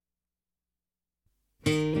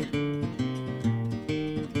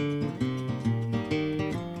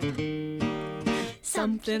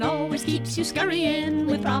Something always keeps you scurrying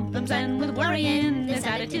with problems and with worrying. There's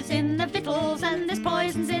additives in the victuals and there's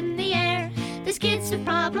poisons in the air. There's kids with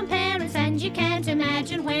problem parents and you can't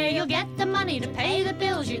imagine where you'll get the money to pay the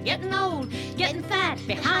bills. You're getting old, getting fat,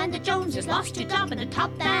 behind the Joneses, lost your job, and to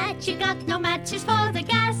top that you got no matches for the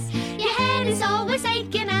gas. Your head is always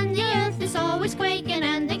aching and the earth is always quaking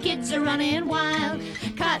and the kids are running wild.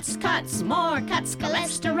 Cuts, cuts, more cuts,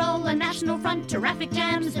 cholesterol, a national front, traffic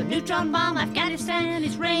jams, the neutron bomb, Afghanistan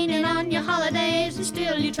is raining on your holidays and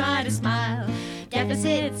still you try to smile.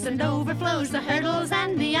 Deficits and overflows, the hurdles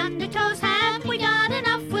and the undertows. Have we got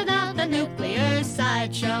enough without the nuclear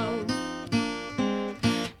sideshow?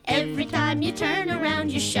 Every time you turn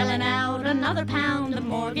around, you're shelling out another pound. The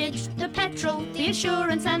mortgage, the petrol, the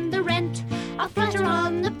insurance and the rent. A flutter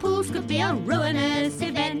on the pools could be a ruinous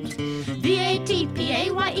event. VAT,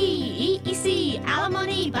 PAYE, EEC,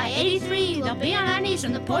 alimony by 83. They'll be on our knees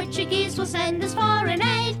and the Portuguese will send us foreign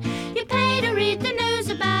aid. You pay to read the news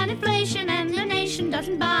about inflation and the nation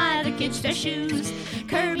doesn't buy the kids their shoes.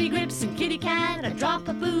 Curly grips and kitty cat, a drop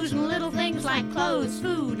of booze and little things like clothes,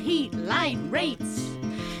 food, heat, light, rates,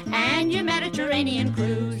 and your Mediterranean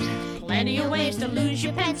cruise. Plenty of ways to lose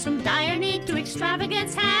your pets, from dire need to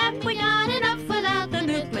extravagance. Have we got enough without the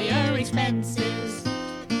nuclear expenses?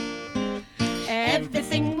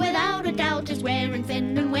 Everything without a doubt is wearing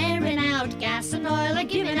thin and wearing out. Gas and oil are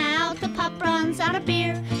giving out, the pop runs out of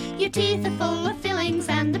beer. Your teeth are full of fillings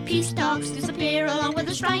and the peace talks disappear, along with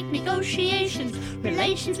the strike negotiations,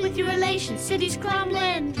 relations with your relations, cities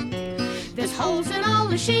crumbling. There's holes in all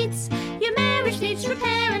the sheets, your marriage needs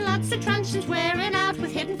repair, and lots of truncheons wearing out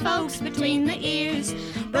with hidden folks between the ears.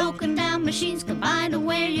 Broken down machines combine to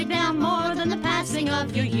wear you down more than the passing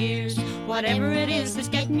of your years. Whatever it is that's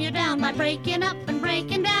getting you down by breaking up and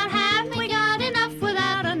breaking down. Have we got enough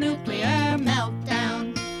without a nuclear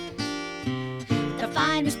meltdown? The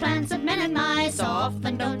finest plans of men and mice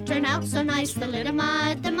often don't turn out so nice. The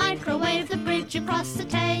litamide, the microwave, the bridge across the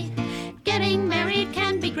Tay. Getting married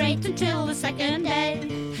can be great until the second day.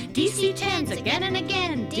 DC-10s again and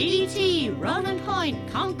again, DDT, Ronan Point,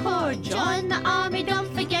 Concord, join the army,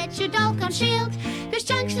 don't forget your Dalcon shield. There's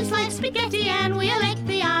junctions like spaghetti and we elect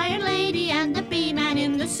the Iron Lady and the B-Man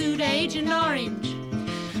in the suit, Agent Orange.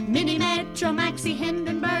 Mini Metro, Maxi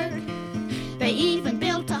Hindenburg. They even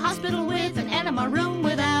built a hospital with an enema room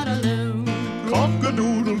without a loom.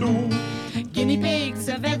 Cock-a-doodle-doo. Guinea pigs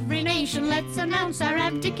of every nation, let's announce our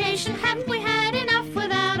abdication. Haven't we had enough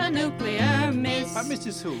without a nuclear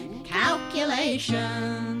Mrs. Who?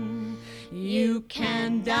 calculation? You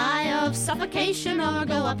can die of suffocation or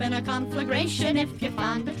go up in a conflagration. If you're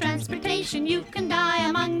fond of transportation, you can die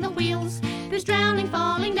among the wheels. There's drowning,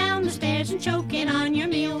 falling down the stairs and choking on your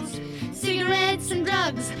meals. Cigarettes and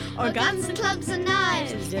drugs, or guns and clubs and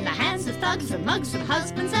knives, in the hands of thugs and mugs of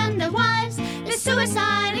husbands and their wives. There's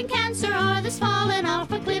suicide and cancer, or there's falling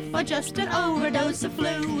off a cliff, or just an overdose of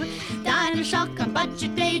flu. Dying of shock on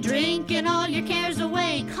budget day, drinking all your cares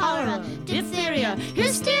away. Cholera, diphtheria,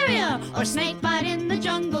 hysteria, or snake bite in the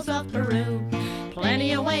jungles of Peru.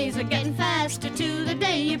 Plenty of ways of getting faster to the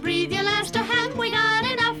day you breathe your last. Or have we got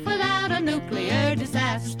enough without a nuclear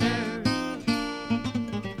disaster?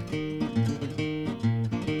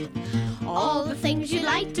 All the things you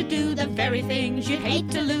like to do, the very things you'd hate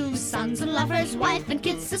to lose. Sons and lovers, wife and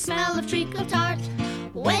kids, the smell of treacle tart.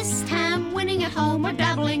 West Ham winning at home or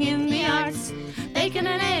dabbling in the arts. Bacon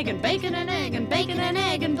and egg and bacon and egg and bacon and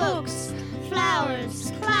egg and books.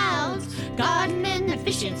 Flowers, clouds, gardening and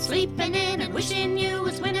fishing, sleeping in and wishing you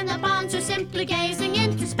was winning the bonds, or simply gazing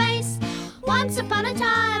into space. Once upon a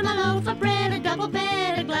time, a loaf of bread, a double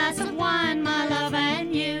bed, a glass of wine, my love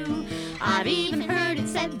and you. I've even heard it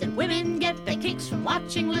said that women get their kicks from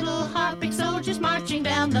watching little harping soldiers marching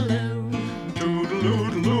down the loo.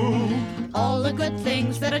 Doodle-doodle-doo. All the good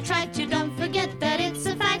things that attract you, don't forget that it's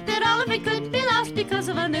a fact that all of it could be lost because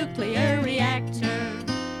of a nuclear reactor.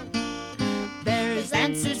 There's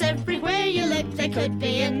answers everywhere you look, they could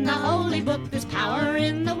be in the holy book. There's power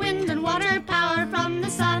in the wind and water, power from the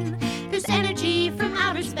sun. There's energy from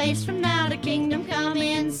outer space, from now to kingdom come.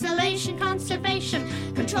 Insulation, conservation,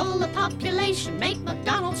 control the population, make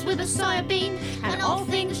McDonald's with a soybean, and all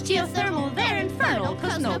things geothermal, they're infernal,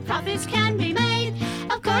 cause no profits can be made.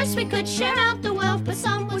 Of course we could share out the wealth, but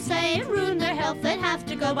some would say it ruined their health. They'd have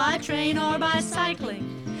to go by train or by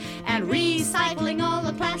cycling. And recycling all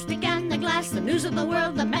the plastic and the glass, the news of the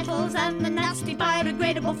world, the metals and the nasty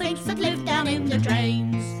biodegradable things that live down in the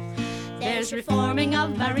drains. There's reforming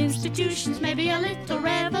of our institutions, maybe a little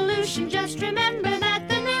revolution. Just remember that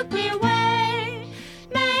the nuclear way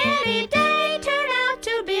may any day turn out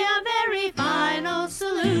to be a very final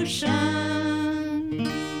solution.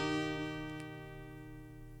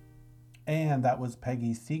 And that was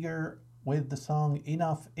Peggy Seeger with the song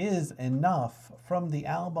Enough Is Enough from the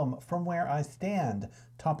album From Where I Stand,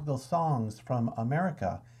 Topical Songs from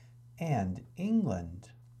America and England.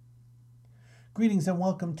 Greetings and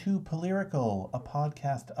welcome to Polyrical, a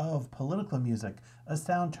podcast of political music, a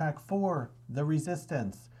soundtrack for the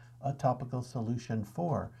resistance, a topical solution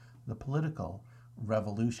for the political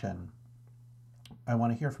revolution. I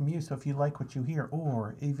want to hear from you, so if you like what you hear,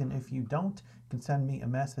 or even if you don't, you can send me a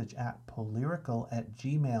message at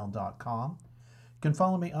polyrical@gmail.com. You can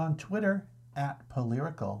follow me on Twitter at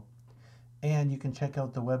Polyrical, and you can check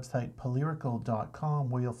out the website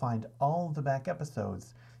polyrical.com, where you'll find all of the back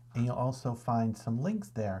episodes, and you'll also find some links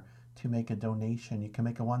there to make a donation. You can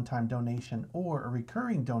make a one-time donation or a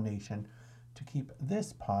recurring donation to keep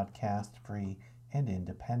this podcast free and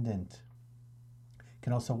independent. You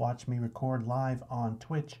can also watch me record live on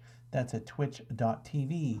Twitch. That's at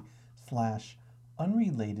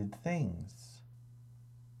twitch.tv/unrelatedthings.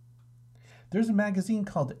 There's a magazine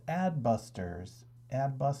called Adbusters.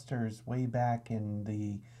 Adbusters, way back in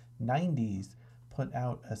the 90s, put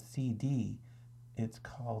out a CD. It's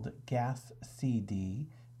called Gas CD.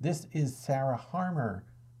 This is Sarah Harmer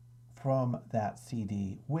from that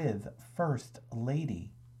CD with First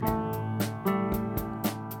Lady.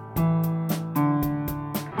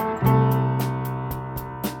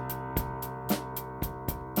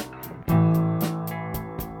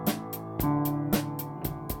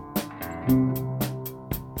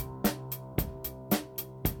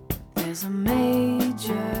 There's a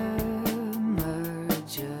major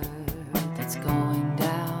merger that's going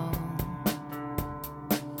down.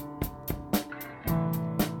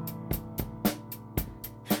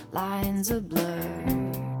 Lines are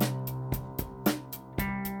blurred.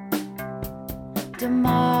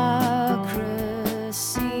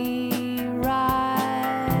 Democracy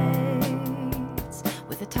rides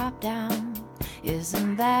with the top down.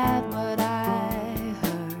 Isn't that what I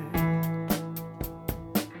heard?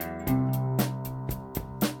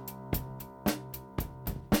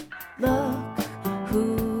 Look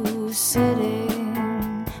who's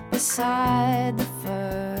sitting beside the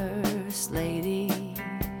First Lady,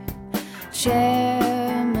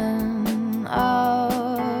 Chairman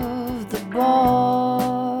of the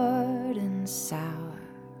board and sour.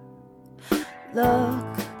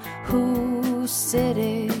 Look who's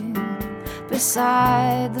sitting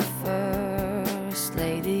beside the First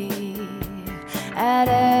Lady at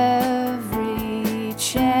every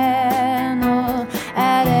channel,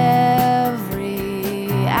 at every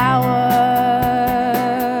hour,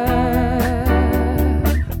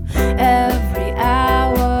 every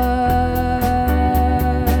hour,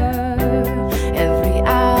 every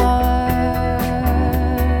hour,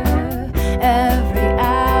 every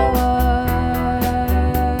hour.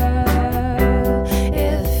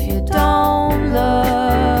 If you don't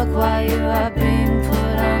look while you are being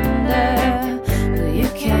put under, well, you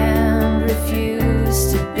can't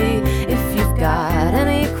refuse to be. If you've got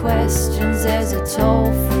any questions, there's a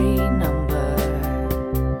toll-free number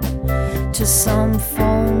to some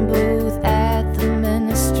phone booth at the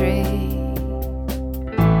ministry.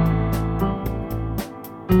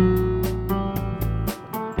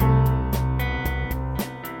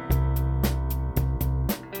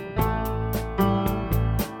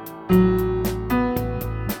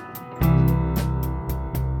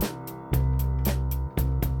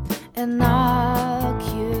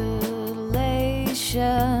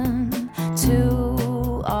 Inoculation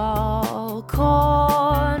to all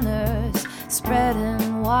corners,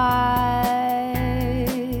 spreading wide,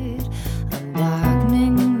 a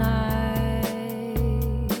darkening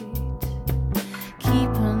night.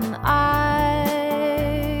 Keep an eye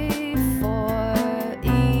for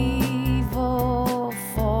evil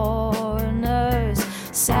foreigners,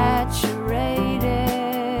 saturated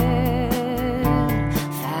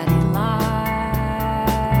fatty lies.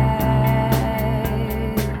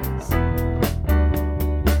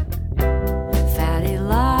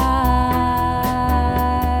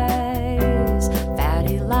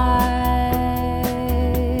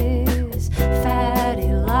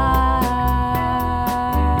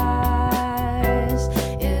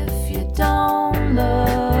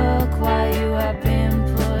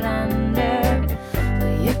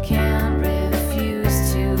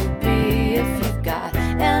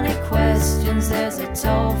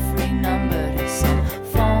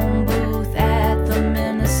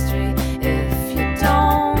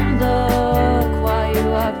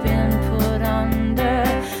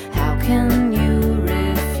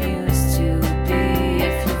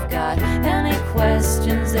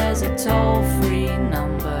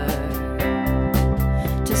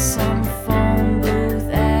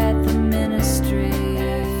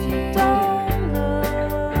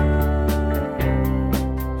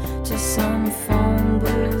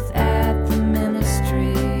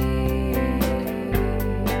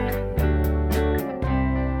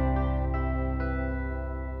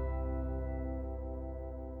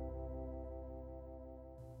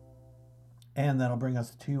 And that'll bring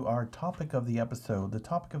us to our topic of the episode. The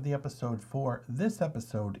topic of the episode for this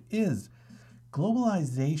episode is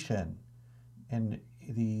globalization and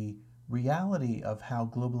the reality of how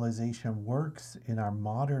globalization works in our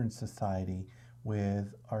modern society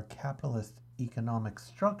with our capitalist economic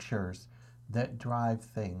structures that drive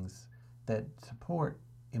things, that support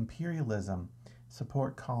imperialism,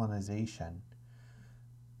 support colonization.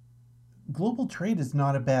 Global trade is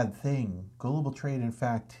not a bad thing. Global trade, in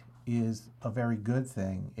fact, is a very good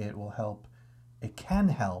thing. It can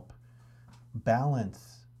help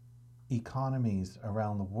balance economies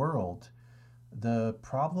around the world. The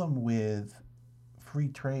problem with free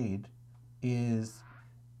trade is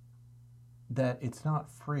that it's not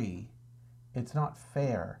free, it's not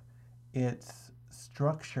fair, it's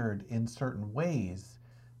structured in certain ways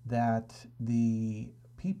that the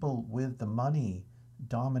people with the money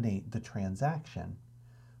dominate the transaction.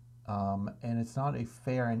 And it's not a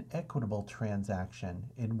fair and equitable transaction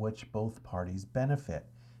in which both parties benefit.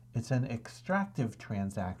 It's an extractive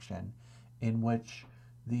transaction in which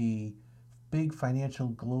the big financial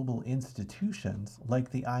global institutions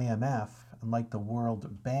like the IMF and like the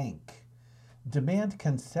World Bank demand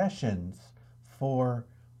concessions for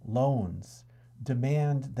loans,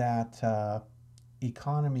 demand that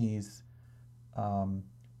economies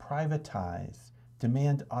privatize,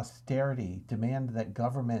 demand austerity, demand that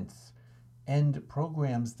governments end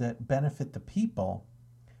programs that benefit the people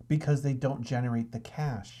because they don't generate the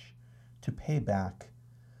cash to pay back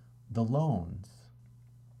the loans.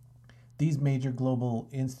 These major global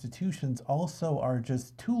institutions also are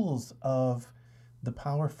just tools of the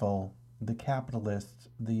powerful, the capitalists,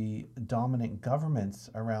 the dominant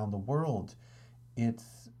governments around the world.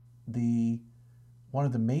 It's one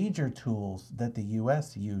of the major tools that the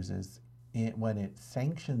U.S. uses when it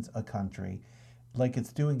sanctions a country, like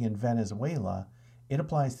it's doing in Venezuela. It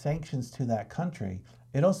applies sanctions to that country.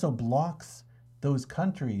 It also blocks those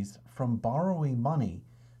countries from borrowing money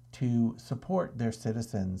to support their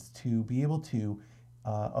citizens, to be able to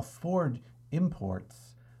afford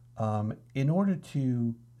imports, in order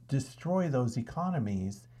to destroy those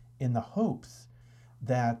economies in the hopes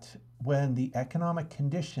that when the economic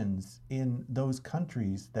conditions in those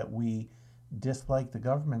countries that we dislike the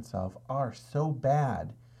governments of are so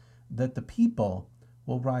bad that the people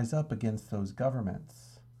will rise up against those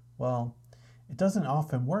governments. Well, it doesn't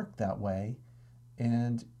often work that way,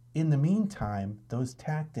 and in the meantime, those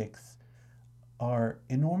tactics are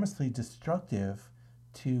enormously destructive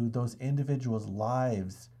to those individuals'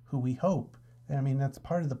 lives who we hope, I mean, that's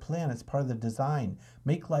part of the plan, it's part of the design,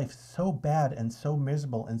 make life so bad and so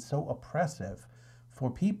miserable and so oppressive for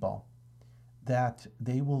people that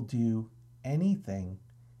they will do anything,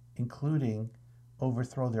 including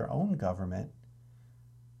overthrow their own government,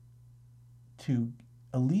 to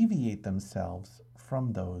alleviate themselves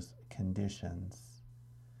from those conditions.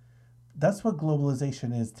 That's what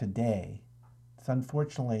globalization is today. It's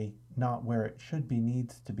unfortunately not where it should be,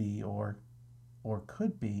 needs to be, or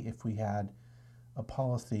could be if we had a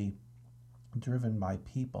policy driven by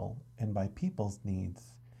people and by people's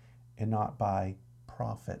needs and not by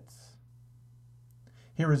profits.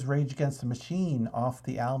 Here is Rage Against the Machine off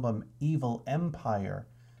the album Evil Empire.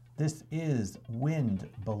 This is Wind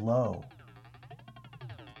Below.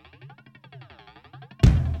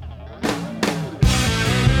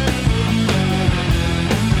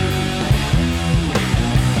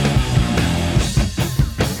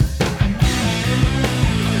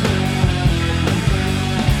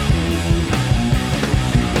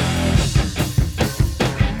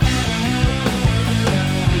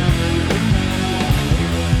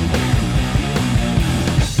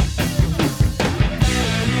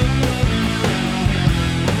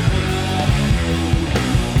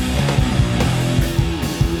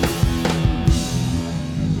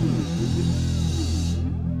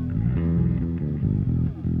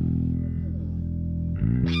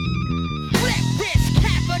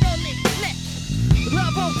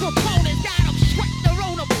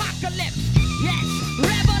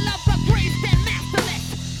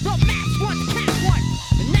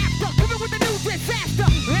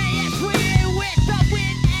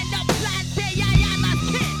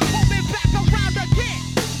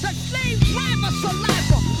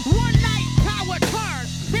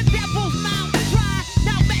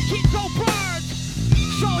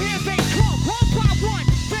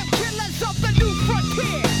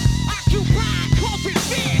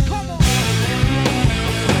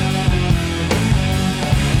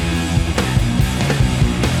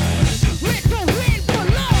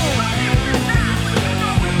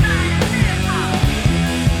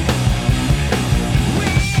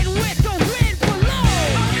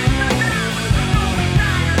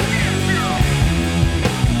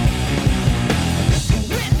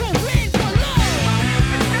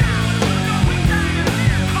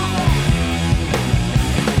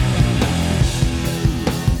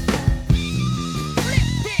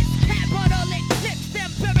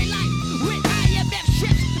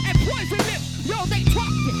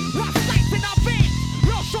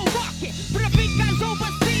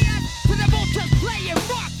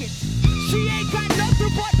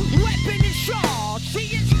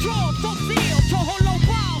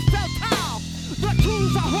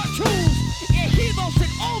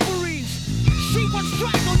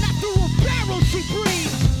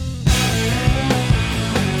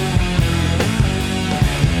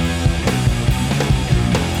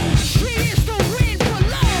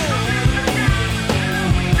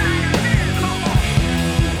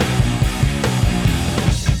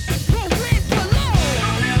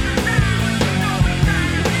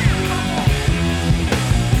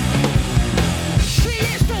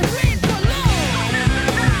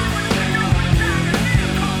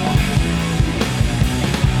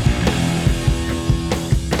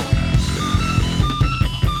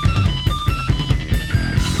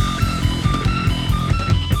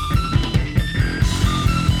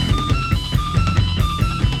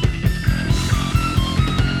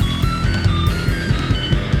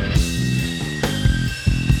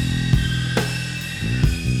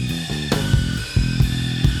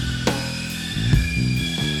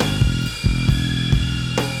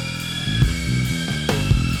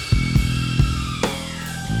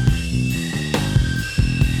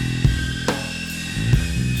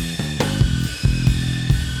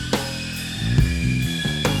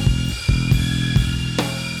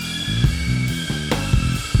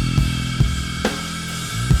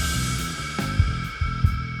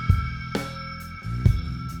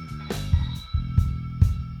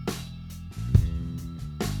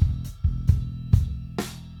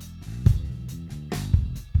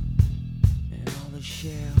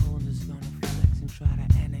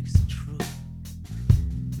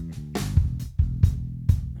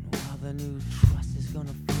 trust is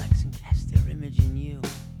gonna flex and cast their image in you.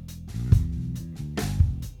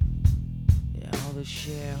 Yeah, all the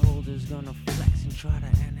shareholders gonna flex and try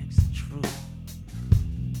to annex the truth.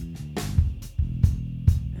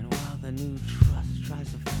 And while the new trust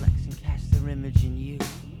tries to flex and cast their image in you,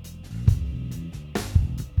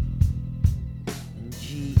 and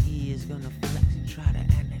GE is gonna flex and try to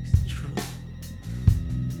annex the truth.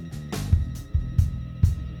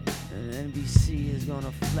 And NBC is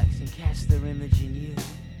gonna flex and cast their image in you.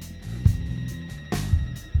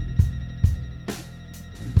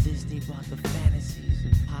 And Disney bought the fantasies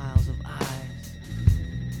in piles of eyes.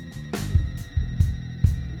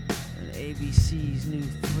 And ABC's new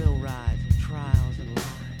thrill rides and trials and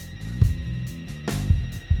lies.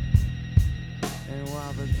 And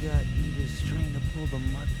while the gut eaters strain to pull the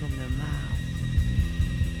mud from their mouths,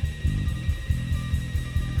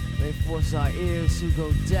 they force our ears to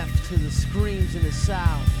go deaf to the screams in the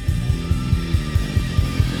South.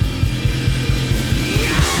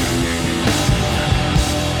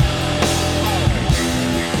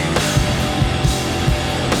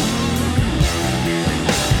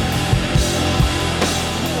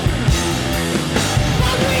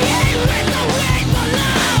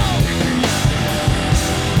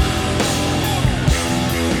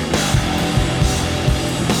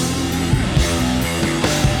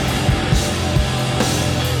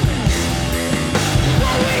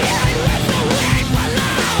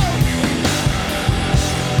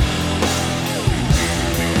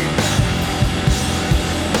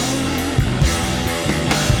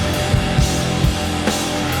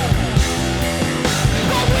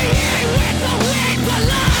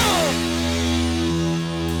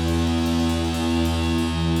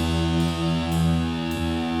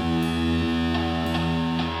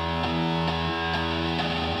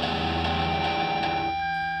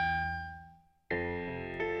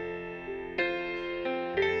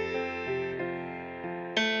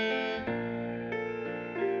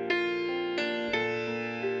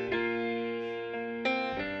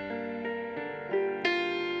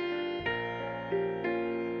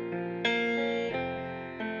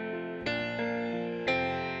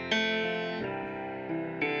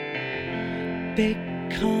 Big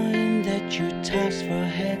coin that you toss for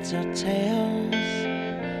heads or tails.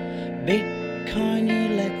 Big coin you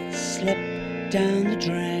let slip down the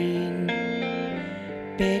drain.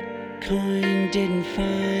 Big coin didn't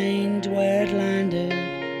find where it landed.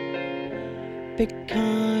 Big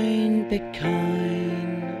coin, big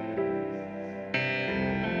coin.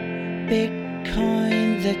 Big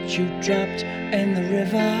coin that you dropped in the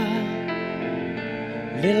river.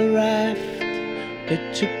 Little raft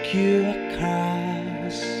that took you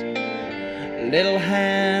across. Little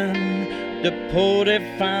hand that pulled it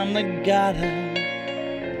from the gutter.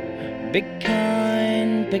 Big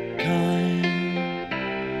coin, big coin.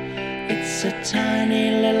 It's a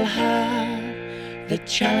tiny little heart that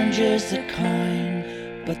challenges the coin,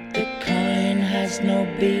 but the coin has no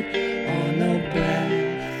beat or no breath.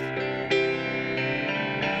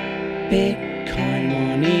 Big coin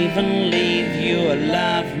won't even leave you a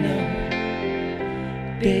love note.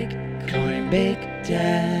 Big coin, big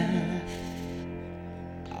death.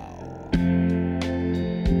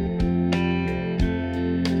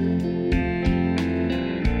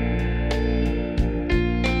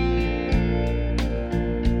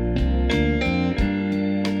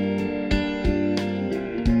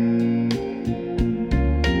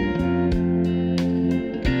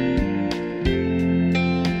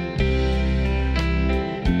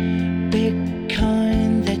 Big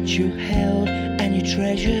coin that you held and you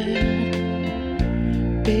treasured.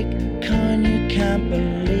 Big coin you can't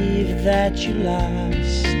believe that you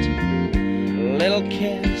lost. Little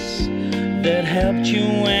kiss that helped you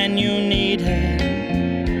when you needed.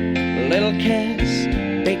 Little kiss,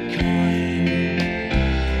 big coin.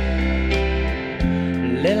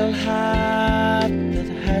 Little heart that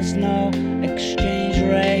has no exchange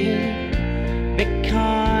rate. Big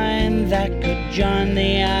coin that could join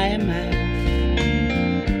the IMF.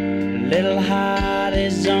 Little heart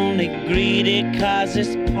is only greedy 'cause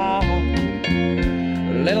it's poor.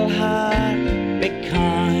 Little heart, big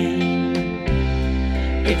coin.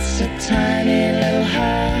 It's a tiny little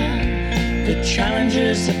heart that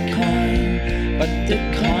challenges the coin, but the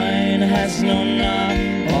coin has no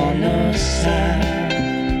north or no south.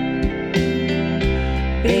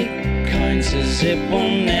 Big coin says it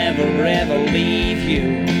will never ever leave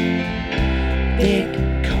you. Big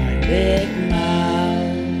coin, big mouth.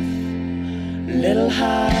 Little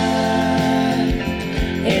heart,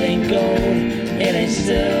 it ain't gold, it ain't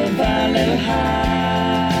silver. Little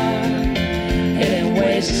heart, it ain't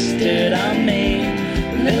wasted on me.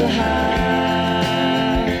 Little heart.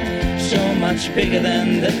 much bigger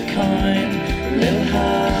than the coin. Little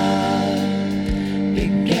heart,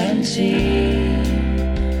 big guarantee.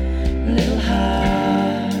 Little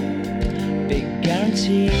heart, big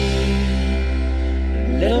guarantee.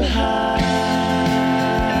 Little heart,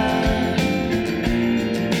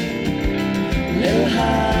 little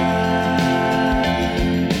heart,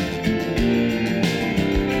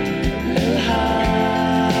 little heart,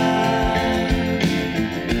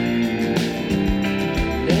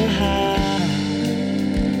 little heart,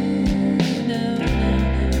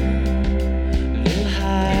 little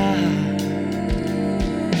heart.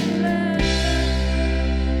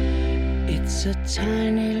 It's a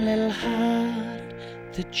tiny little heart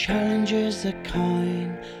that challenges the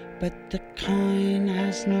coin, but the coin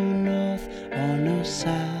has no north or no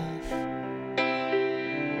south.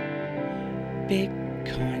 Big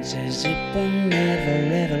coin says it will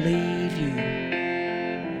never ever leave you.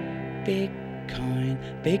 Big coin,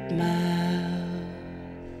 big mouth.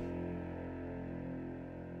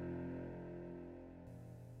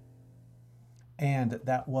 And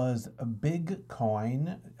that was a Big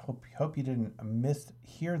Coin. Hope you didn't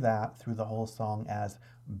mishear that through the whole song as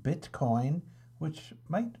Bitcoin, which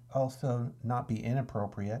might also not be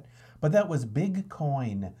inappropriate. But that was Big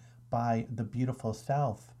Coin by The Beautiful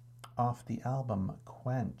South off the album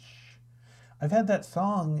Quench. I've had that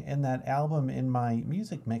song and that album in my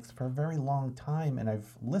music mix for a very long time, and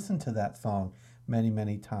I've listened to that song many,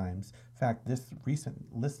 many times. In fact, this recent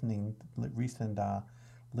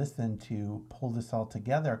listen to pull this all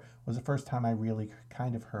together was the first time I really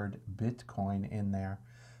kind of heard Bitcoin in there.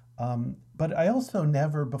 But I also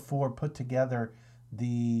never before put together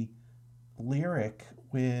the lyric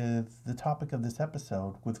with the topic of this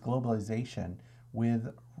episode, with globalization,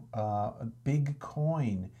 with a big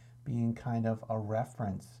coin being kind of a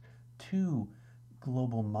reference to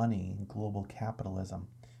global money, global capitalism,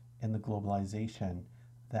 and the globalization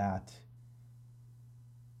that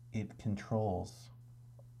it controls.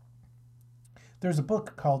 There's a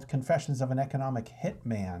book called Confessions of an Economic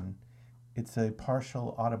Hitman. It's a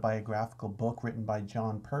partial autobiographical book written by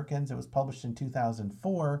John Perkins. It was published in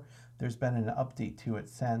 2004. There's been an update to it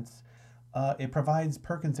since. It provides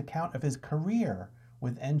Perkins' account of his career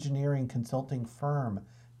with engineering consulting firm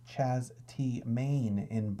Chas T. Main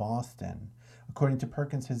in Boston. According to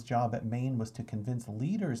Perkins, his job at Main was to convince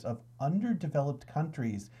leaders of underdeveloped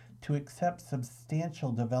countries to accept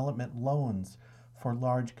substantial development loans for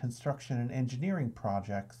large construction and engineering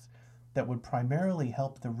projects that would primarily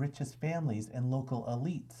help the richest families and local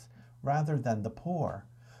elites rather than the poor,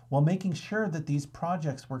 while making sure that these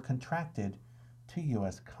projects were contracted to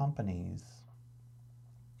U.S. companies.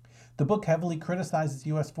 The book heavily criticizes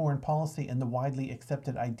U.S. foreign policy and the widely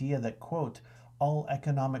accepted idea that, quote, all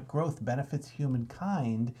economic growth benefits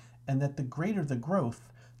humankind, and that the greater the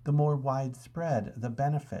growth, the more widespread the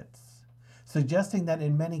benefits, suggesting that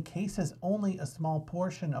in many cases only a small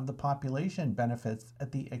portion of the population benefits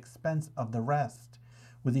at the expense of the rest,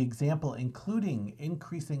 with the example including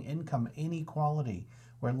increasing income inequality,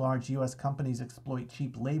 where large U.S. companies exploit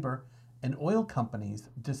cheap labor and oil companies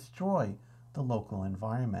destroy the local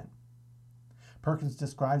environment. Perkins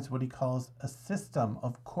describes what he calls a system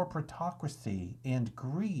of corporatocracy and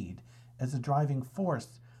greed as a driving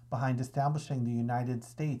force behind establishing the United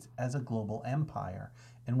States as a global empire,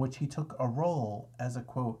 in which he took a role as a,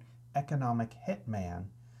 quote, economic hitman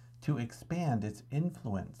to expand its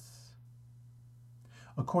influence.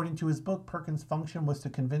 According to his book, Perkins' function was to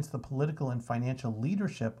convince the political and financial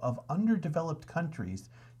leadership of underdeveloped countries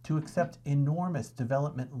to accept enormous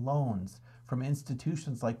development loans from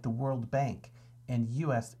institutions like the World Bank and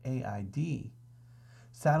USAID.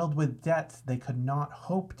 Saddled with debts they could not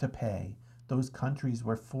hope to pay, those countries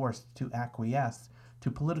were forced to acquiesce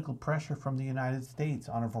to political pressure from the United States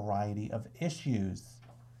on a variety of issues.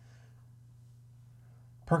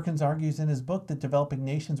 Perkins argues in his book that developing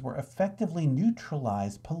nations were effectively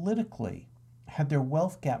neutralized politically, had their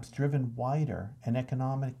wealth gaps driven wider, and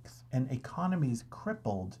economies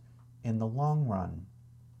crippled in the long run.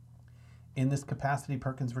 In this capacity,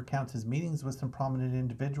 Perkins recounts his meetings with some prominent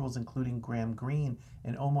individuals, including Graham Greene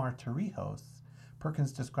and Omar Torrijos.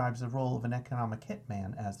 Perkins describes the role of an economic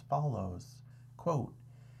hitman as follows. Quote,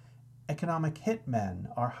 economic hitmen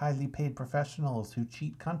are highly paid professionals who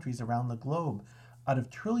cheat countries around the globe out of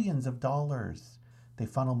trillions of dollars. They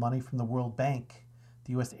funnel money from the World Bank,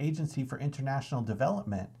 the U.S. Agency for International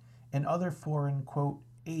Development, and other foreign, quote,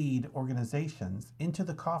 aid organizations into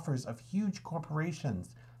the coffers of huge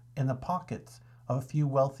corporations and the pockets of a few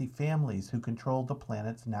wealthy families who control the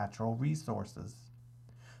planet's natural resources.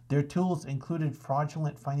 Their tools included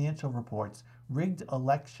fraudulent financial reports, rigged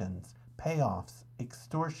elections, payoffs,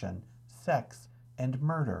 extortion, sex, and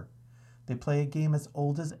murder. They play a game as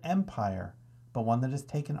old as empire, but one that has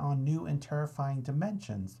taken on new and terrifying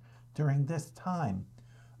dimensions during this time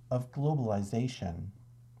of globalization.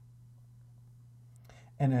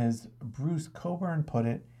 And as Bruce Cockburn put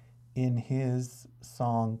it in his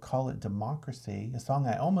song Call It Democracy, a song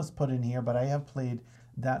I almost put in here, but I have played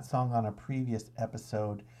that song on a previous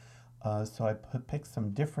episode, so I picked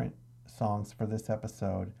some different songs for this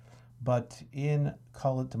episode. But in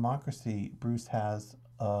Call It Democracy, Bruce has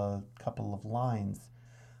a couple of lines.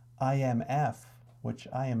 IMF, which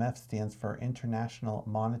IMF stands for International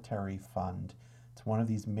Monetary Fund. It's one of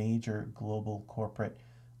these major global corporate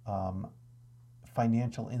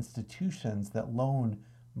financial institutions that loan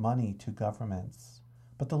money to governments.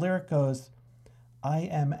 But the lyric goes,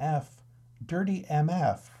 IMF, dirty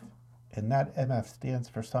MF, and that MF stands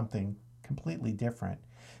for something completely different.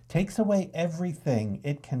 Takes away everything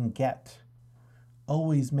it can get.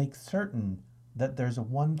 Always make certain that there's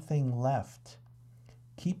one thing left.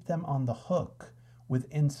 Keep them on the hook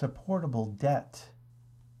with insupportable debt.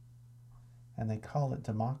 And they call it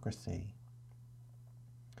democracy.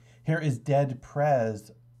 Here is Dead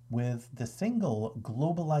Prez with the single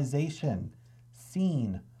Globalization,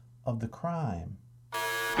 Scene of the Crime.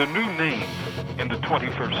 The new name in the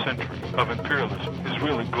 21st century of imperialism is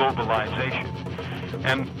really globalization.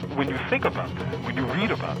 And when you think about that, when you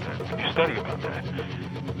read about that, when you study about that,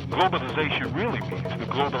 globalization really means the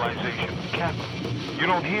globalization of capital. You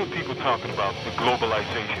don't hear people talking about the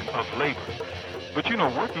globalization of labor. But you know,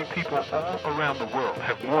 working people all around the world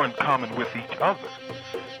have more in common with each other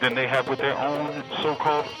than they have with their own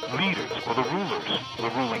so-called leaders or the rulers, the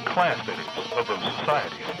ruling class, that is, of those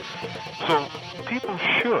societies. So people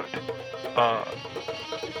should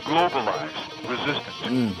globalize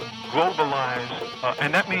resistance, globalize,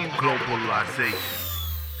 and that means globalization.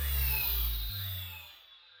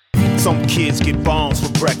 Some kids get bombs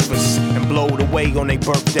for breakfast and blow it away on their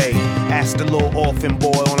birthday. Ask the little orphan boy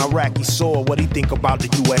on Iraqi soil what he think about the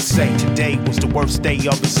USA. Today was the worst day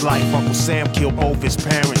of his life. Uncle Sam killed both his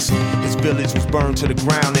parents. His village was burned to the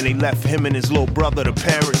ground and they left him and his little brother to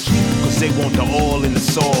perish. Cause they want the oil in the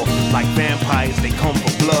soil. Like vampires, they come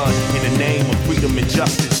for blood. In the name of freedom and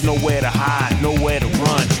justice, nowhere to hide, nowhere to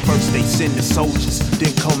run. First they send the soldiers,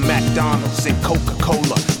 then come McDonald's and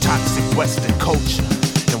Coca-Cola. Toxic Western culture.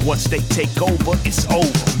 And once they take over, it's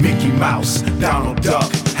over. Mickey Mouse, Donald Duck,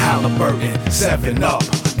 Halliburton, 7-Up,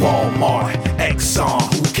 Walmart, Exxon.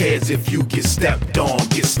 Who cares if you get stepped on?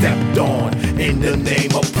 Get stepped on. In the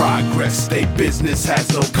name of progress, they business has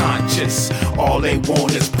no conscience. All they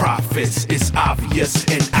want is profits. It's obvious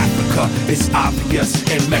in Africa, it's obvious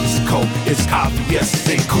in Mexico, it's obvious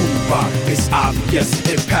in Cuba, it's obvious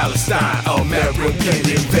in Palestine. American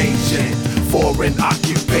invasion, foreign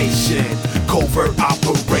occupation, covert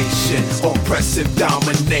operation, oppressive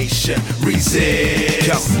domination, resist.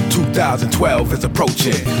 Yo, 2012 is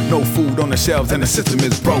approaching. No food on the shelves and the system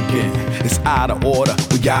is broken. It's out of order,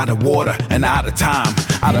 we out of water and out of time.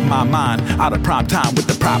 Out of my mind, out of prime time with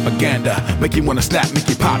the propaganda. Make you wanna snap, make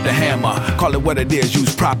you pop the hammer. Call it what it is,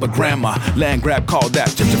 use proper grammar. Land grab, call that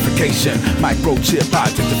gentrification. Microchip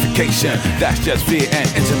identification, that's just fear and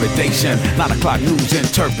intimidation. 9 o'clock news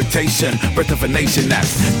interpretation. Birth of a nation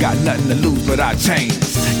that's got nothing to lose but our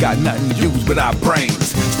chains. Got nothing to use but our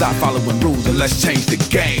brains. Stop following rules and let's change the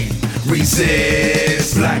game.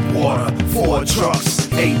 Resist. Blackwater, 4 trucks,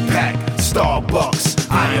 8-pack, Starbucks,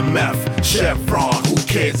 IMF, Chevron. Who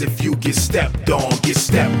cares if you get stepped on? Get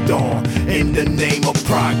stepped on. In the name of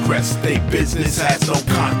progress, they business has no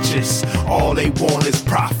conscience. All they want is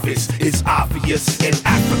profits. It's obvious in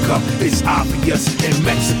Africa, it's obvious in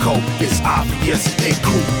Mexico, it's obvious in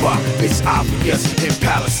Cuba, it's obvious in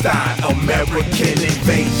Palestine. American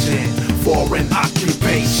invasion, foreign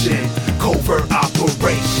occupation, covert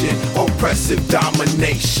operation, oppressive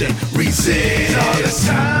domination. Resist. These are the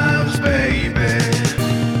times, baby.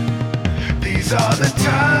 These are the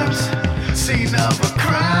times. Scene of a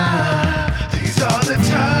crime. These are the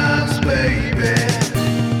times, baby.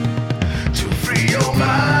 To free your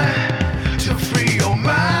mind. To free your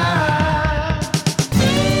mind.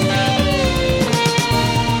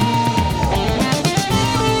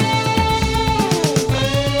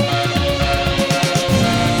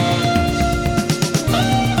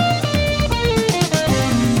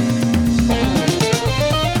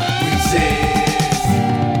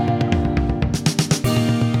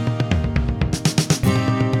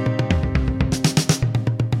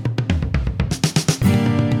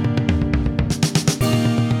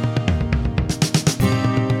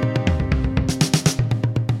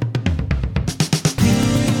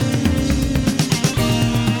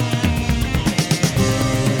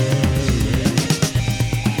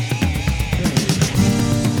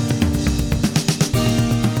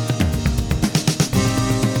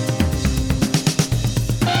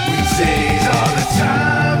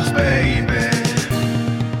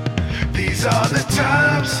 These are the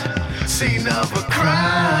times, scene of a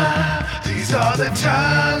crime. These are the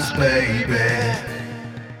times, baby,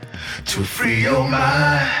 to free your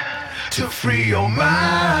mind, to free your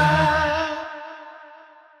mind.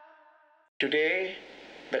 Today,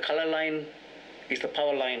 the color line is the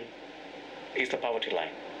power line, is the poverty line.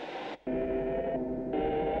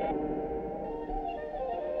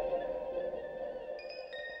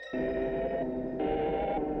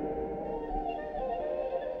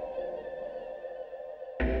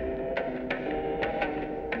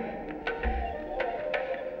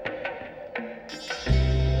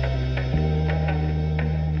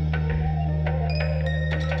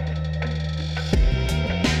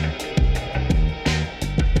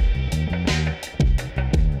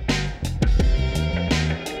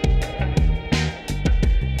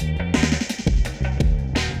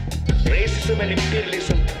 Racism and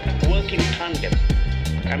imperialism work in tandem,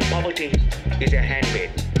 and poverty is a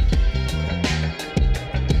handmaid.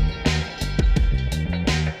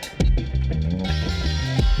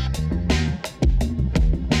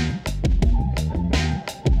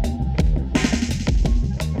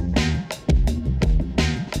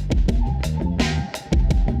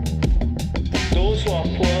 Those who are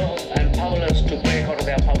poor and powerless to break out of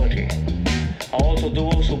their poverty are also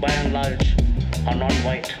those who, by and large, are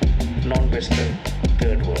non-white, non-Western,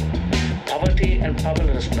 third world. Poverty and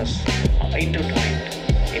powerlessness are intertwined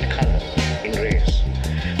in color, in race.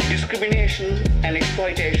 Discrimination and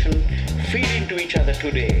exploitation feed into each other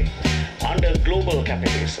today under global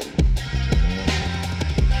capitalism.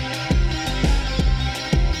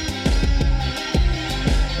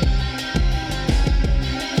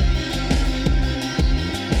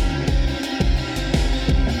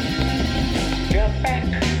 We are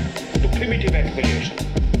back to primitive accumulation.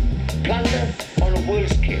 Plunder on a world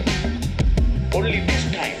scale. Only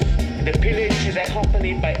this time, the pillage is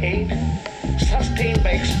accompanied by aid, sustained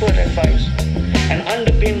by expert advice, and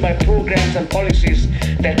underpinned by programs and policies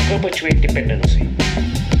that perpetuate dependency.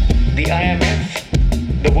 The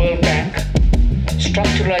IMF, the World Bank,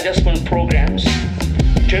 structural adjustment programs,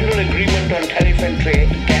 General Agreement on Tariff and Trade,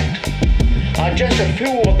 GATT, are just a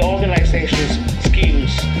few of the organizations,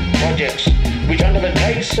 schemes, projects which under the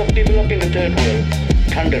guise of developing the third world,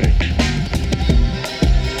 plunder it.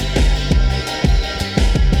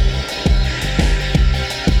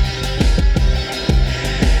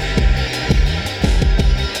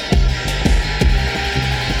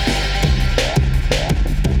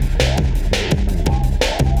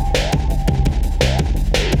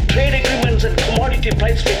 Trade agreements and commodity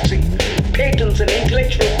price fixing, patents and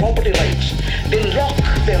intellectual property rights, then lock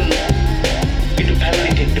them into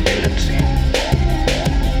paralytic dependency.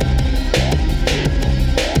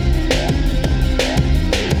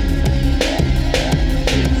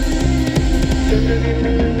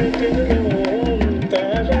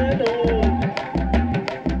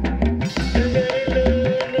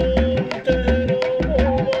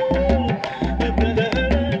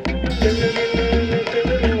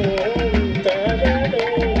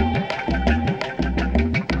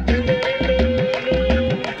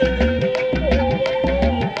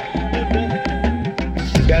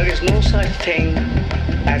 There is no such thing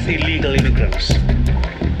as illegal immigrants,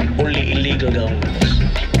 only illegal governments.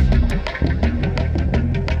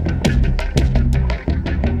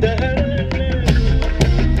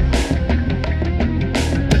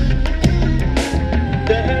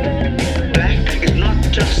 Black is not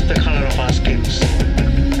just the color of our skins,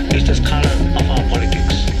 it's the color of our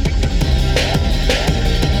politics.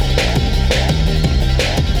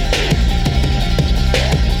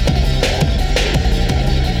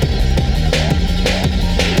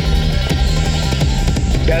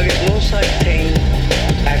 There is no such thing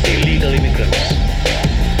as illegal immigrants,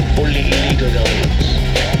 only illegal governments.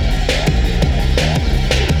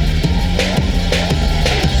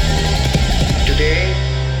 Today,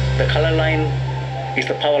 the color line is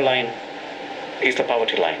the power line, is the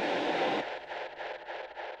poverty line.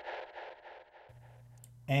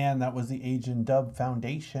 And that was the Asian Dub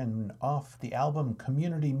Foundation off the album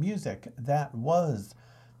Community Music. That was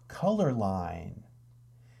Color Line.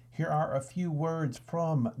 Here are a few words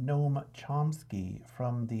from Noam Chomsky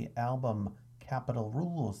from the album Capital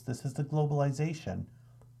Rules. This is the globalization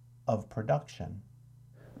of production.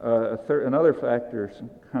 Another factor,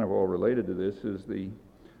 kind of all related to this, is the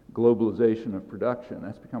globalization of production.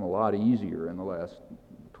 That's become a lot easier in the last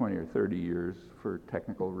 20 or 30 years for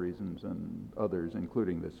technical reasons and others,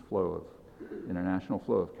 including this international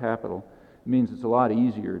flow of capital. It means it's a lot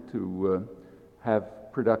easier to have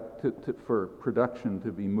for production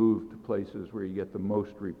to be moved to places where you get the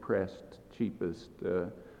most repressed, cheapest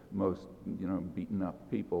most, beaten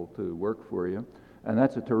up people to work for you. And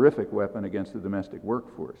that's a terrific weapon against the domestic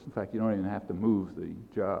workforce. In fact, you don't even have to move the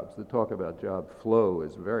jobs. The talk about job flow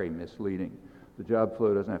is very misleading. The job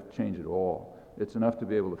flow doesn't have to change at all. It's enough to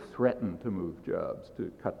be able to threaten to move jobs,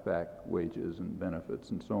 to cut back wages and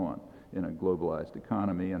benefits and so on in a globalized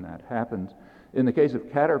economy, and that happens. In the case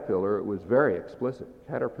of Caterpillar, it was very explicit.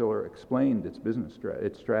 Caterpillar explained its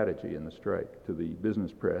its strategy in the strike to the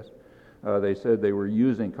business press. They said they were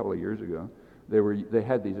using, a couple of years ago, they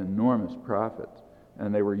had these enormous profits,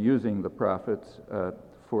 and they were using the profits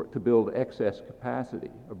to build excess capacity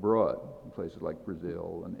abroad, in places like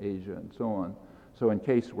Brazil and Asia and so on. So in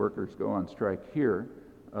case workers go on strike here,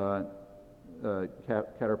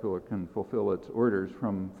 Caterpillar can fulfill its orders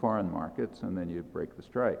from foreign markets, and then you break the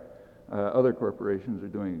strike. Other corporations are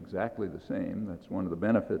doing exactly the same. That's one of the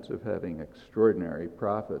benefits of having extraordinary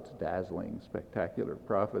profits, dazzling, spectacular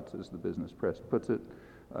profits, as the business press puts it.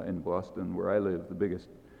 In Boston, where I live, the biggest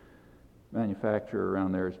manufacturer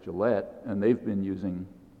around there is Gillette, and they've been using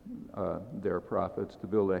their profits to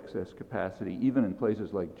build excess capacity, even in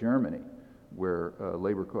places like Germany, where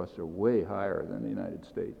labor costs are way higher than the United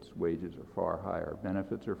States. Wages are far higher,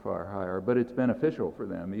 benefits are far higher, but it's beneficial for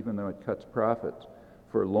them, even though it cuts profits,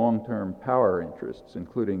 for long-term power interests,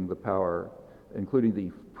 including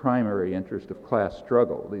the primary interest of class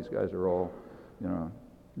struggle. These guys are all,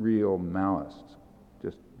 real Maoists,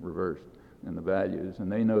 just reversed in the values,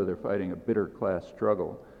 and they know they're fighting a bitter class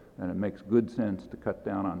struggle, and it makes good sense to cut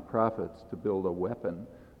down on profits to build a weapon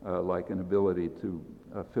like an ability to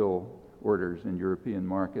fill orders in European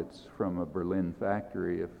markets from a Berlin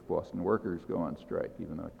factory if Boston workers go on strike,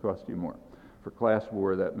 even though it costs you more. For class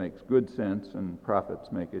war, that makes good sense, and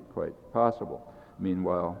profits make it quite possible.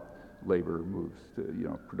 Meanwhile, labor moves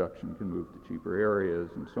to, production can move to cheaper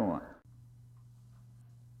areas and so on.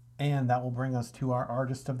 And that will bring us to our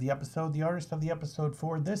artist of the episode. The artist of the episode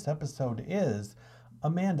for this episode is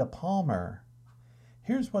Amanda Palmer.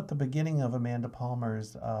 Here's what the beginning of Amanda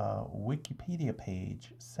Palmer's Wikipedia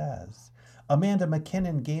page says. Amanda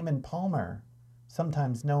McKinnon Gaiman Palmer,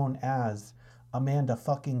 sometimes known as Amanda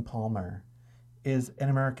fucking Palmer, is an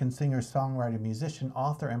American singer, songwriter, musician,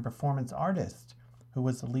 author, and performance artist who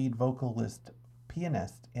was the lead vocalist,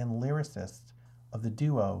 pianist, and lyricist of the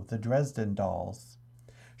duo The Dresden Dolls.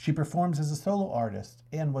 She performs as a solo artist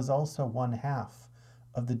and was also one half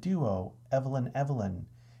of the duo Evelyn Evelyn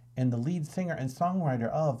and the lead singer and songwriter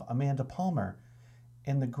of Amanda Palmer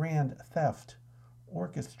and the Grand Theft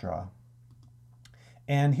Orchestra.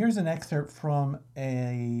 And here's an excerpt from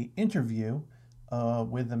an interview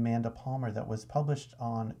with Amanda Palmer that was published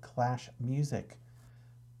on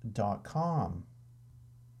clashmusic.com.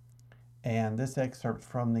 And this excerpt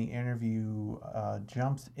from the interview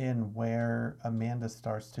jumps in where Amanda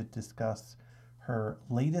starts to discuss her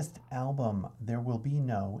latest album, There Will Be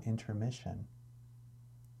No Intermission.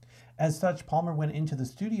 As such, Palmer went into the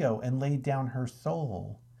studio and laid down her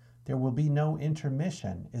soul. There Will Be No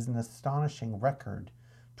Intermission is an astonishing record,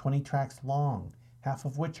 20 tracks long, half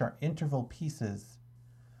of which are interval pieces.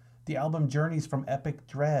 The album journeys from epic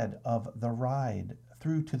dread of The Ride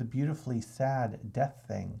through to the beautifully sad Death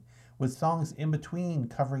Thing, with songs in between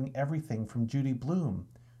covering everything from Judy Blume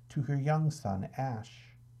to her young son,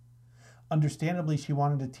 Ash. Understandably, she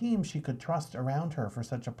wanted a team she could trust around her for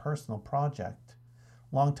such a personal project.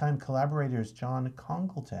 Longtime collaborators John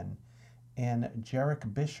Congleton and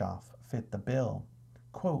Jarek Bischoff fit the bill.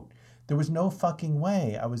 Quote, "There was no fucking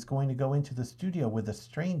way I was going to go into the studio with a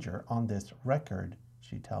stranger on this record,"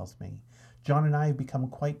 she tells me. "John and I have become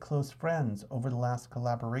quite close friends over the last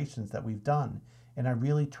collaborations that we've done, and I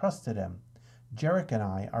really trusted him. Jarek and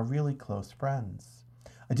I are really close friends.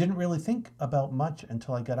 I didn't really think about much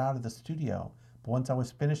until I got out of the studio, but once I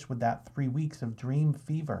was finished with that 3 weeks of dream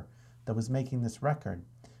fever that was making this record,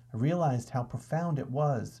 I realized how profound it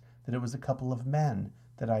was that it was a couple of men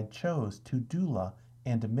that I chose to doula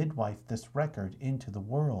and midwife this record into the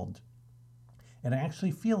world. And I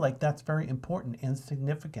actually feel like that's very important and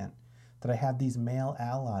significant, that I had these male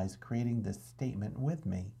allies creating this statement with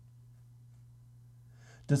me."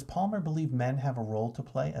 Does Palmer believe men have a role to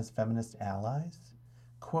play as feminist allies?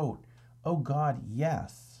 Quote, "Oh God,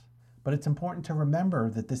 yes. But it's important to remember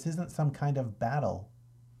that this isn't some kind of battle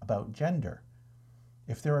about gender.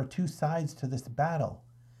 If there are two sides to this battle,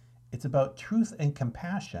 it's about truth and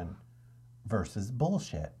compassion versus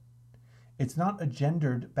bullshit. It's not a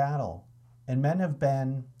gendered battle, and men have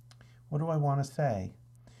been, what do I want to say?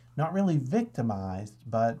 Not really victimized,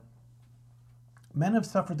 but men have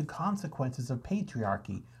suffered the consequences of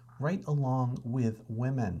patriarchy right along with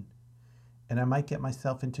women. And I might get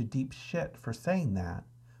myself into deep shit for saying that,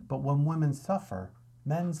 but when women suffer,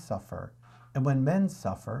 men suffer. And when men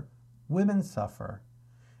suffer, women suffer.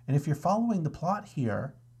 And if you're following the plot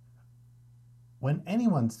here, when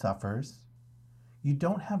anyone suffers, you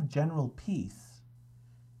don't have general peace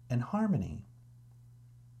and harmony.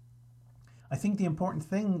 I think the important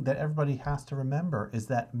thing that everybody has to remember is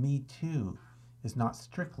that Me Too is not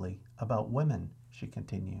strictly about women, she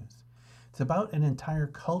continues. It's about an entire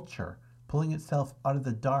culture pulling itself out of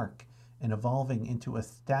the dark and evolving into a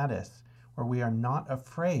status where we are not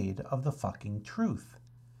afraid of the fucking truth.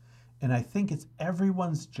 And I think it's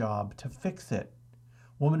everyone's job to fix it.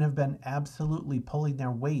 Women have been absolutely pulling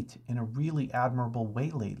their weight in a really admirable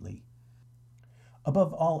way lately.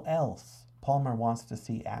 Above all else, Palmer wants to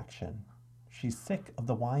see action. She's sick of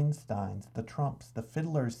the Weinsteins, the Trumps, the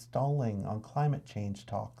fiddlers stalling on climate change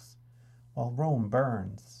talks, while Rome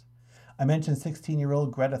burns. I mentioned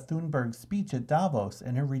 16-year-old Greta Thunberg's speech at Davos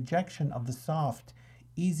and her rejection of the soft,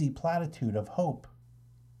 easy platitude of hope.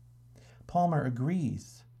 Palmer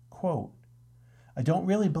agrees, quote, I don't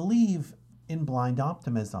really believe in blind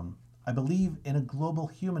optimism. I believe in a global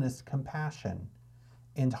humanist compassion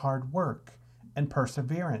and hard work and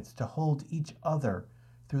perseverance to hold each other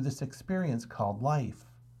through this experience called life.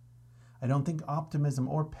 I don't think optimism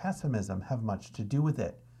or pessimism have much to do with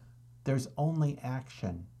it. There's only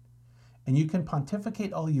action. And you can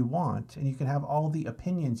pontificate all you want, and you can have all the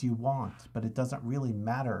opinions you want, but it doesn't really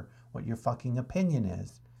matter what your fucking opinion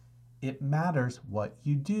is. It matters what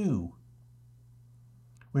you do.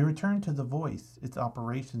 We return to the voice, its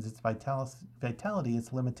operations, its vitality,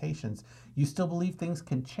 its limitations. You still believe things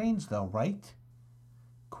can change though, right?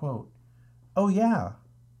 Quote, oh yeah,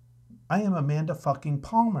 I am Amanda fucking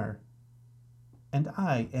Palmer, and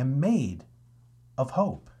I am made of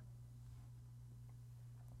hope.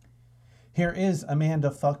 Here is Amanda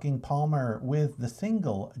fucking Palmer with the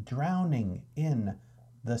single Drowning in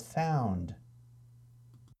the Sound.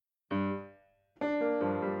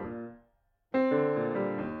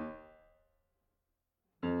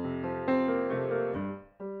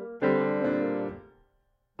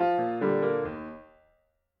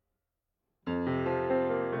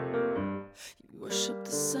 Worship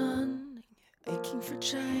the sun, you're aching for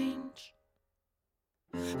change,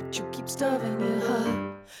 but you keep starving your heart.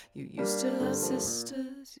 You used to have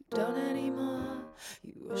sisters, you don't anymore.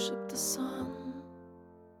 You worship the sun,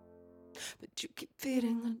 but you keep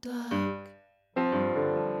feeding the dark.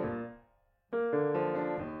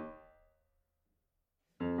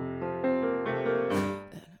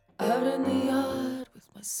 And out in the yard with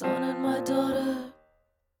my son and my daughter,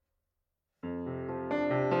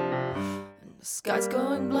 the sky's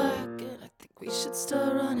going black, and I think we should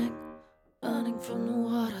start running from the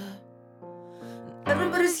water. And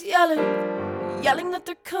everybody's yelling that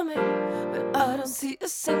they're coming, but I don't see a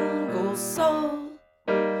single soul.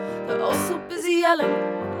 They're all so busy yelling,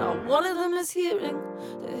 and not one of them is hearing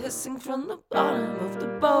the hissing from the bottom of the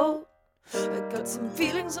boat. I got some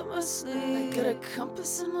feelings up my sleeve, I got a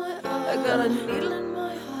compass in my eye, I got a needle in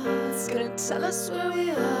my heart, it's gonna tell us where we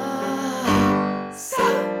are.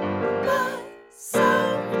 South by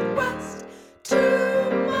Southwest, 2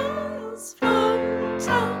 miles from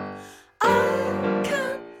town, I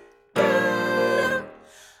can't get out,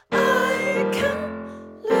 I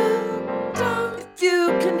can't look down. If you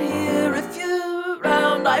can hear, if you're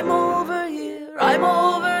around, I'm over here, I'm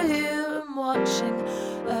watching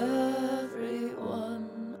everyone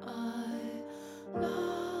I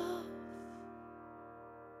love.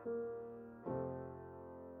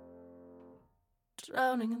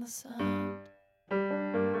 Drowning in the sound.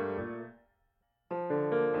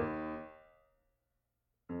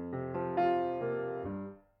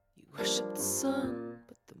 You worship the sun,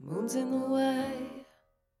 but the moon's in the way.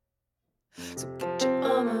 So get your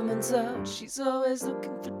armaments out. She's always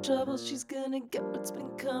looking for trouble. She's gonna get what's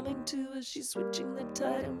been coming to her. She's switching the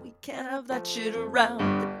tide, and we can't have that shit around.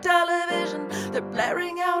 The television, they're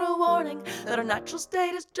blaring out a warning that our natural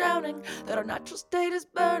state is drowning, that our natural state is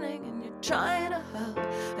burning. And you're trying to help,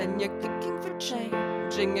 and you're kicking for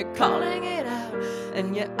change, and you're calling it out,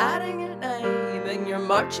 and you're adding your name, and you're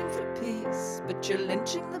marching for peace, but you're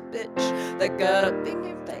lynching the bitch that got up in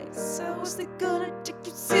your face. So is they gonna take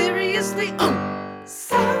you seriously?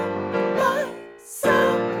 South by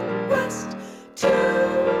Southwest, 2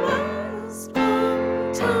 miles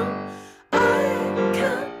from town, I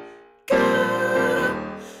can't get up,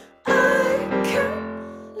 I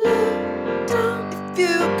can't look down. If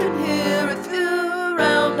you can hear, if you're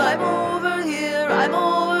around, I'm over here, I'm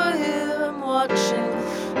watching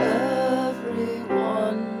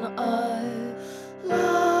everyone I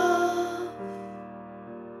love.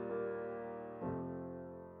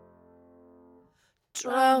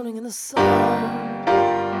 Drowning in the sun.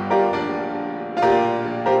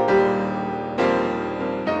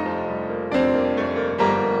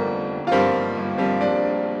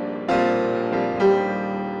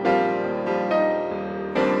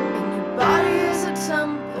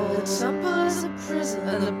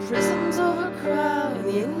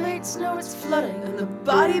 the inmates know it's flooding, and the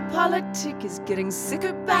body politic is getting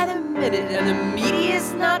sicker by the minute, and the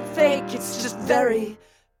media's not fake, it's just very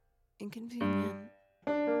inconvenient.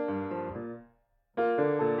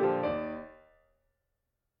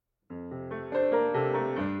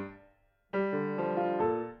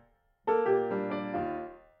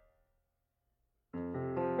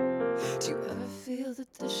 Do you ever feel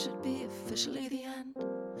that this should be officially the end,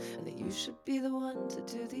 and that you should be the one to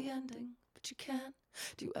do the ending, but you can't?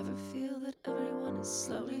 Do you ever feel that everyone is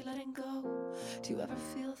slowly letting go? Do you ever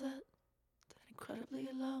feel that incredibly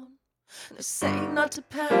alone? And they're saying not to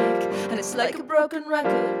panic, and it's like a broken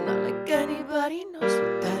record, not like anybody knows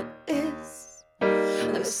what that is.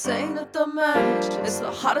 And they're saying that the marriage is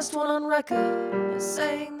the hottest one on record, and they're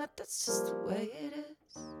saying that that's just the way it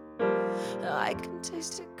is. Now I can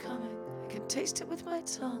taste it coming, I can taste it with my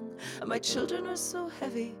tongue, and my children are so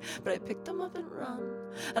heavy, but I pick them up and run.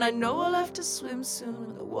 And I know I'll have to swim soon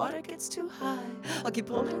when the water gets too high. I'll keep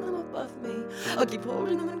holding them above me, I'll keep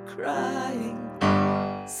holding them and crying.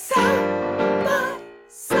 South by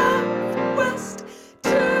southwest,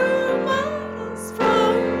 2 miles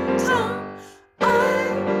from town, I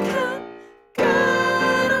can't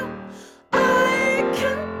get up, I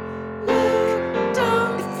can't look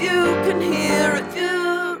down. If you can hear, if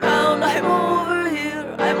you're around, I'm over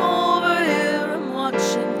here, I'm over here, I'm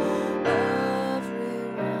watching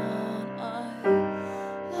everyone I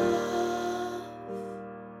love.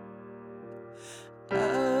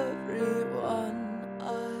 Everyone I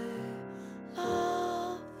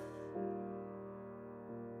love.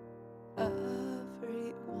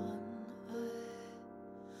 Everyone I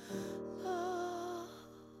love.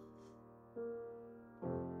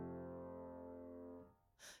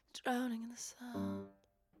 Drowning in the sound.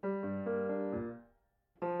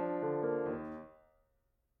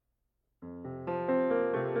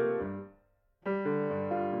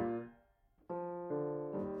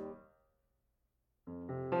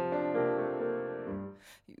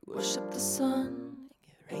 You worship the sun,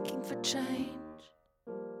 you're aching for change,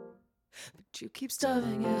 but you keep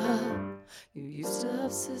starving it up. You used to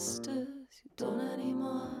have sisters, you don't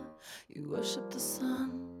anymore. You worship the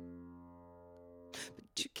sun,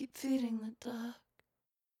 but you keep feeding the dark.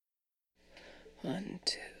 1,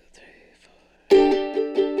 2, 3, 4.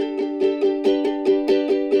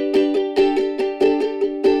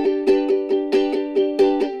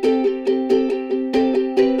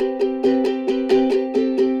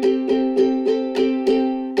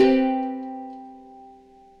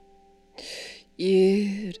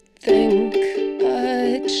 You'd think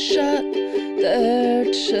I'd shut their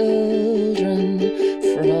children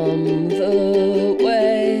from the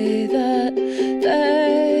way that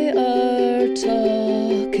they are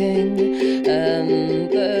talking, and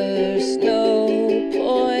there's no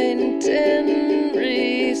point in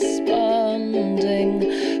responding,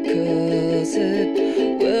 'cause it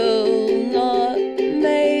will not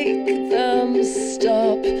make them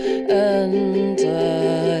stop, and I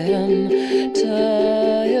am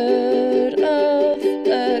tired of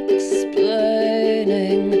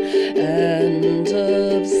explaining and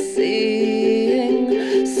of seeing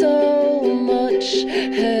so much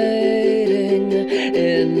hating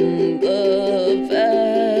in the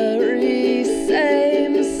very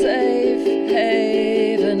same safe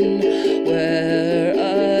haven where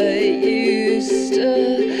I used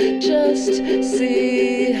to just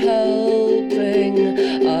see helping.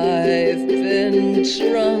 I've been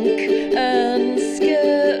drunk and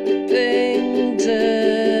skipping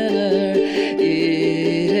dinner,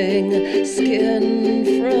 eating skin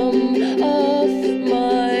from off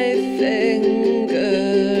my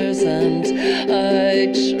fingers, and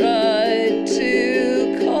I tried to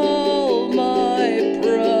call my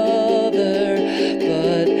brother,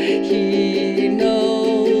 but he no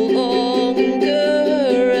longer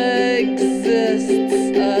exists.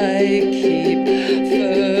 I keep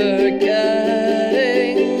forgetting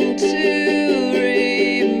to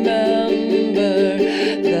remember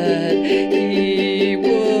that he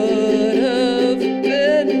would have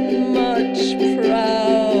been much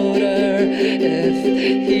prouder if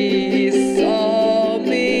he saw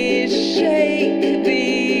me shake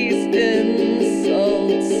these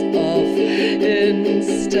insults off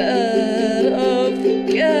instead of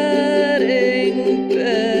getting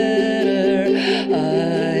bitter. I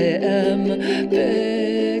am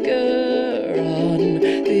bigger on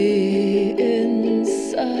the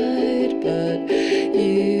inside, but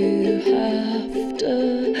you have to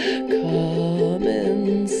come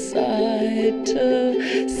inside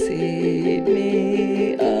to see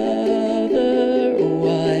me.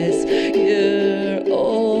 Otherwise, you're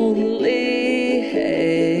only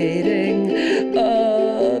hating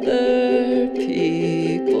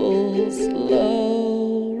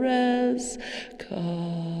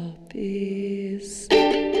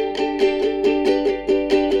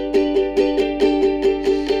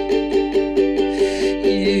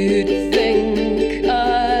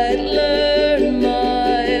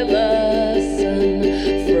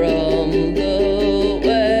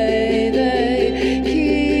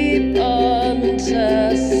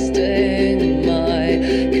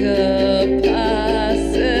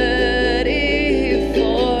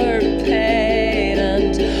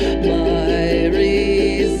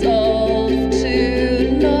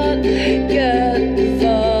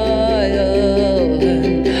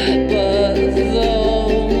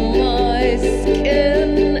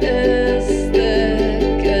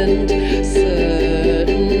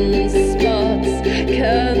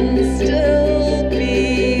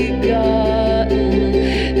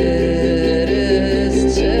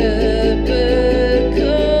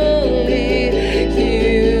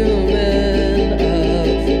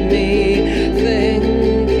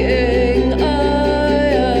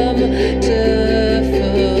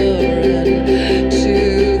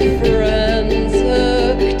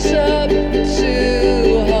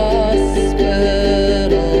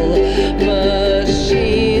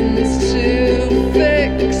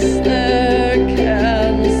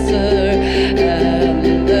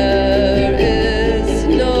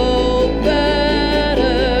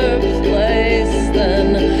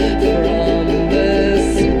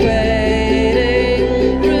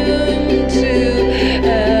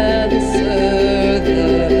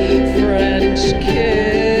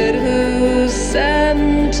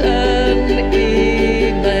an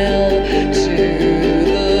email to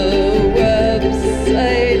the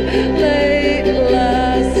website late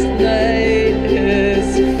last night. His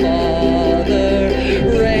father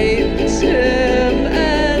raped him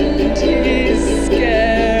and he's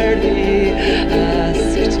scared. He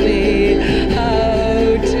asked me,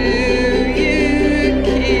 how do you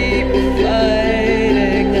keep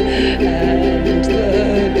fighting? And the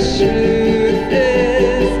truth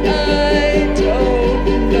is I don't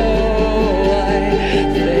know. I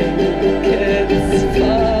think it's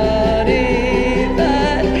funny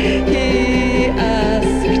that he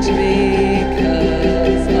asked me,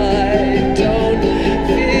 'cause I don't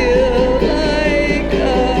feel like a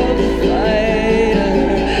fighter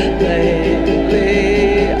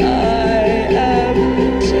lately. I am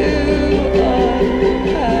too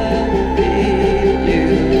unhappy. You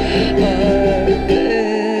are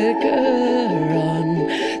bigger on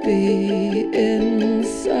the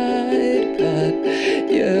inside, but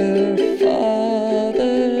your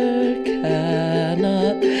father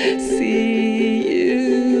cannot see.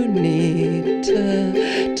 You need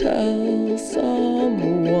to tell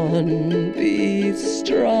someone, be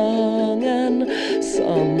strong, and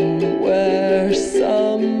somewhere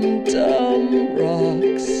some dumb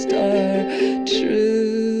rock star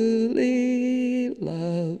truly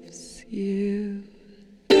loves you.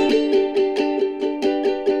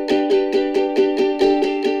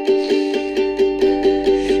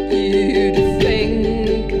 You'd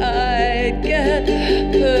think I'd get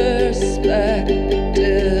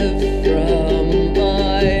perspective from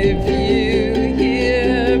my view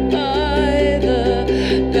here by the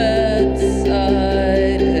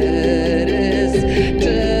bedside. It is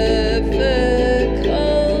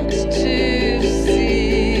difficult to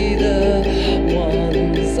see the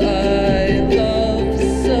ones I love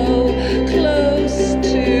so close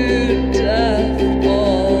to death.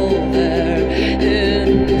 All their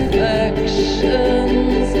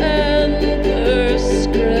infections and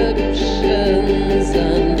prescriptions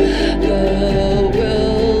and the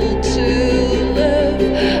will to live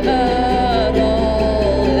at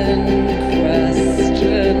all in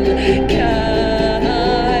question. Can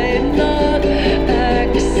I not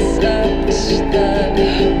accept that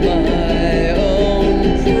my own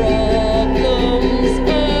problems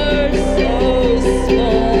are so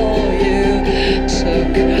small? You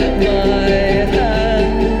took my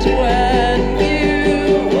hand when you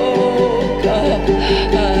woke up.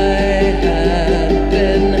 I had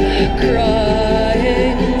been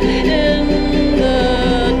crying in the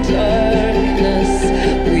darkness.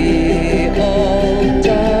 We all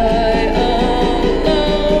die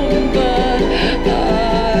alone, but I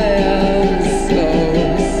am so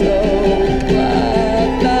glad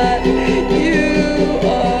that you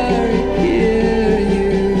are here. You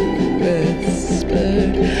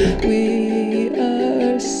whispered, we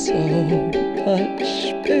are so much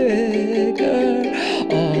bigger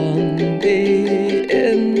on the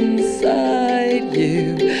inside.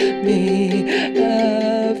 You, me,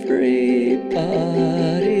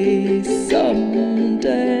 everybody.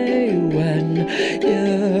 Someday when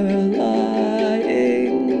you're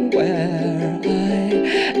lying where I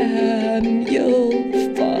am, you'll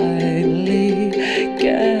finally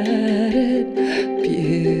get it.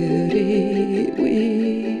 Beauty,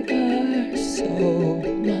 we are so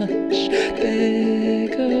much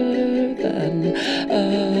bigger than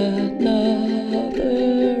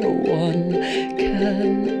another one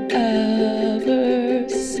can ever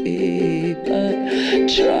see. But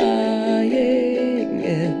trying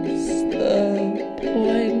is the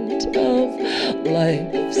point of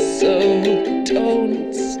life, so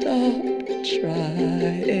don't stop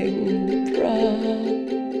trying.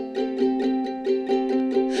 Promise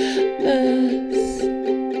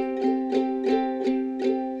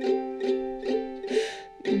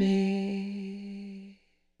me.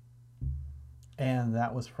 And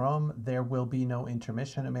that was from There Will Be No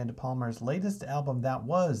Intermission, Amanda Palmer's latest album that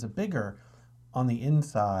was bigger on the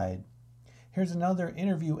inside. Here's another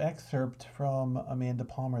interview excerpt from Amanda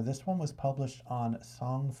Palmer. This one was published on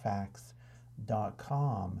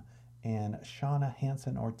songfacts.com, and Shauna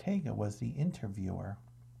Hansen Ortega was the interviewer.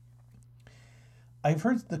 I've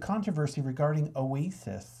heard the controversy regarding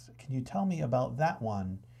Oasis. Can you tell me about that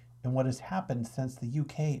one and what has happened since the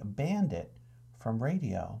UK banned it from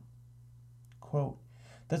radio? Quote,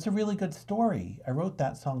 that's a really good story. I wrote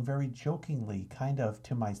that song very jokingly, kind of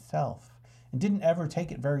to myself, and didn't ever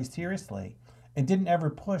take it very seriously, and didn't ever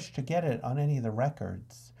push to get it on any of the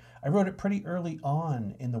records. I wrote it pretty early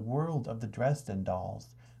on in the world of the Dresden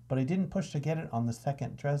Dolls, but I didn't push to get it on the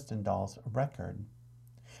second Dresden Dolls record.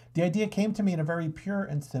 The idea came to me in a very pure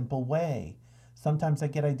and simple way. Sometimes I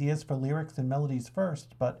get ideas for lyrics and melodies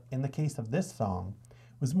first, but in the case of this song,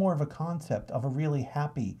 it was more of a concept of a really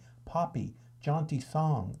happy, poppy, jaunty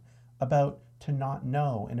song about to not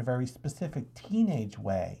know in a very specific teenage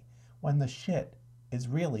way when the shit is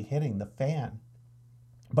really hitting the fan.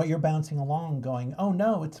 But you're bouncing along going, oh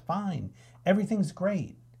no, it's fine. Everything's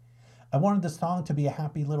great. I wanted the song to be a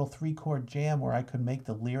happy little 3-chord jam where I could make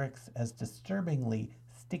the lyrics as disturbingly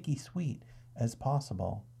sticky sweet as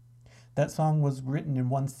possible. That song was written in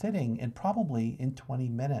one sitting and probably in 20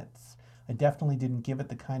 minutes. I definitely didn't give it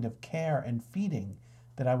the kind of care and feeding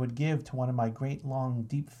that I would give to one of my great long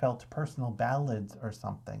deep felt personal ballads or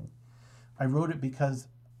something. I wrote it because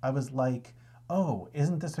I was like, oh,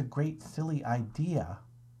 isn't this a great silly idea?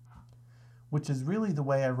 Which is really the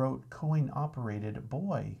way I wrote Coin-Operated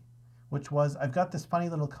Boy, which was, I've got this funny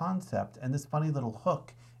little concept and this funny little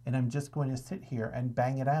hook, and I'm just going to sit here and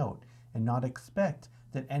bang it out and not expect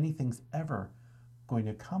that anything's ever going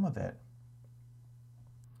to come of it.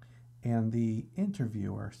 And the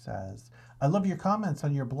interviewer says, I love your comments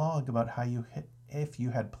on your blog about how if you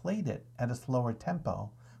had played it at a slower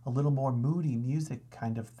tempo, a little more moody music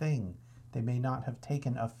kind of thing, they may not have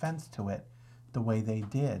taken offense to it the way they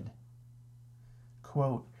did.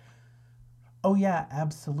 Quote, oh yeah,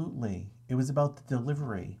 absolutely. It was about the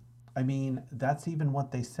delivery. I mean, that's even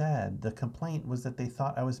what they said. The complaint was that they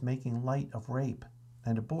thought I was making light of rape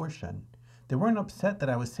and abortion. They weren't upset that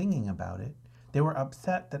I was singing about it. They were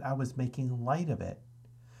upset that I was making light of it.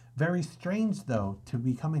 Very strange, though, to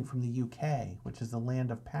be coming from the UK, which is the land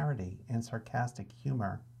of parody and sarcastic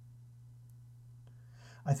humor.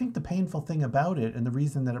 I think the painful thing about it, and the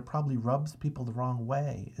reason that it probably rubs people the wrong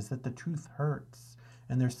way, is that the truth hurts,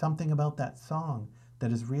 and there's something about that song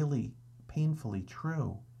that is really painfully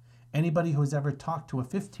true. Anybody who has ever talked to a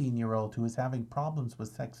 15-year-old who is having problems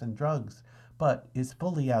with sex and drugs, but is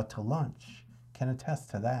fully out to lunch, can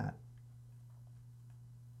attest to that.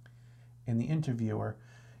 And the interviewer,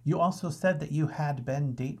 you also said that you had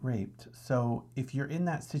been date raped, so if you're in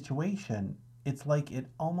that situation, it's like it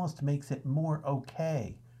almost makes it more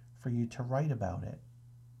okay for you to write about it.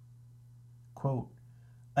 Quote,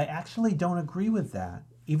 I actually don't agree with that,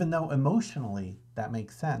 even though emotionally that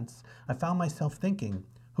makes sense. I found myself thinking,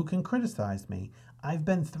 who can criticize me? I've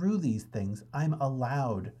been through these things. I'm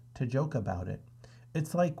allowed to joke about it.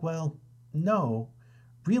 It's like, well, no,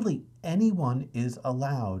 really anyone is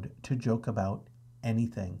allowed to joke about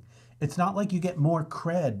anything. It's not like you get more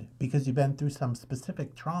cred because you've been through some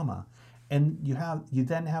specific trauma. And you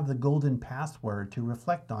then have the golden password to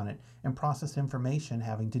reflect on it and process information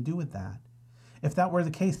having to do with that. If that were the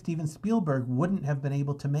case, Steven Spielberg wouldn't have been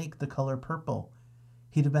able to make The Color Purple.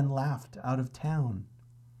 He'd have been laughed out of town.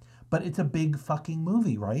 But it's a big fucking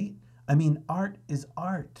movie, right? I mean, art is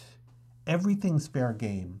art. Everything's fair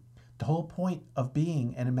game. The whole point of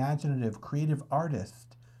being an imaginative, creative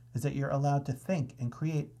artist is that you're allowed to think and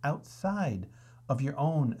create outside of your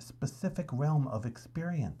own specific realm of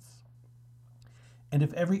experience. And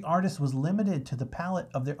if every artist was limited to the palette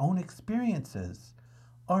of their own experiences,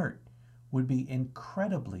 art would be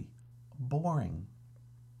incredibly boring.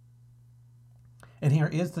 And here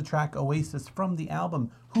is the track Oasis from the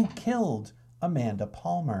album Who Killed Amanda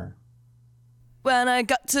Palmer. When I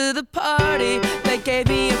got to the party, they gave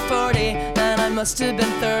me a 40, and I must have been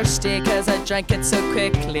thirsty, cause I drank it so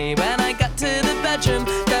quickly. When I got to the bedroom,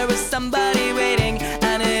 there was somebody waiting,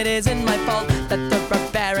 and it isn't my fault that the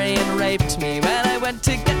barbarian raped me. When I went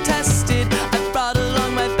to get tested, I brought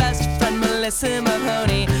along my best friend Melissa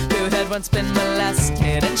Mahoney, who had once been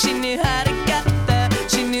molested, and she knew how to get there.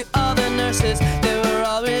 She knew all the nurses, they were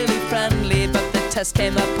all really friendly, but the test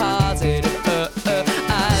came up positive.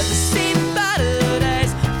 I've seen better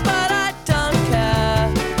days, but I don't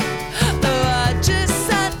care. Oh, I just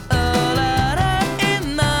sent a letter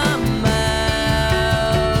in the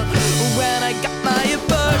mail. When I got my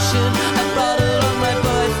abortion, I brought along my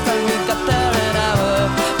boyfriend. We got there an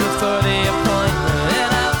hour before the appointment,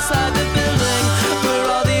 and outside the building were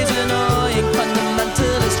all these annoying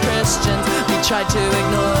fundamentalist Christians. We tried to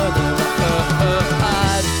ignore them.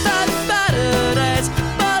 I've had better days,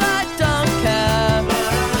 but I don't care.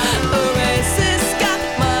 Oasis got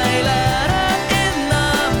my letter in the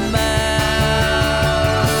mail.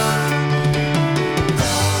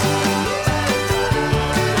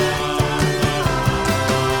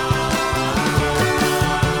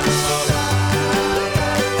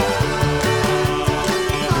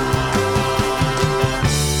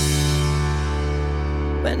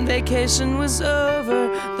 When vacation was over,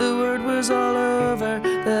 the word was all over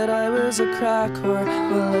that I was a crack whore.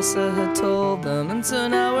 Melissa had told them, and so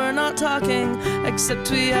now we're not talking,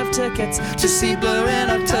 except we have tickets to see Blur in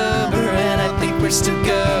October. And I think still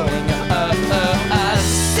going. I've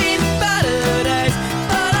seen better days,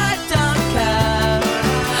 but I don't care.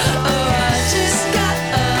 Oh, I just got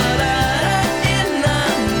a letter in the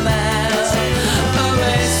mail.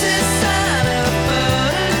 Oasis and a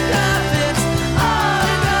photograph, it's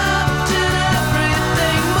autographed and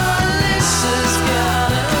everything. Melissa's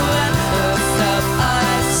gonna wet us up, I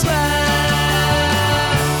swear.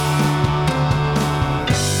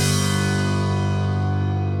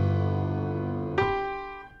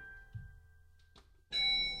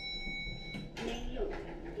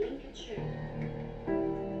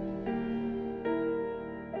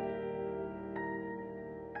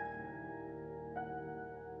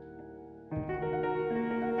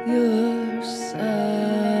 Your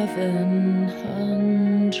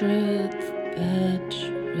 700th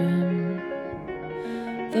bedroom.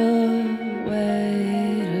 The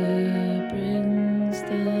waiter brings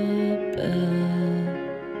the bell.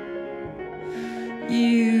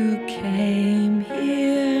 You came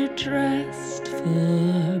here dressed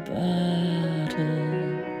for battle.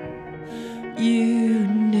 You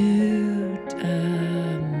knew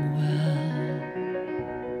damn well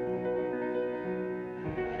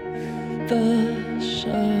the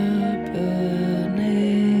sharpening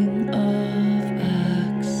of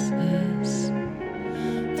axes.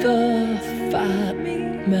 The fat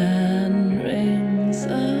man rings a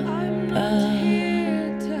bell.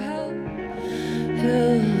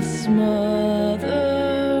 He'll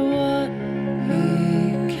smother what he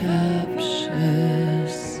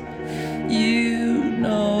captures. You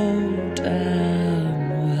know damn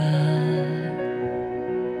well.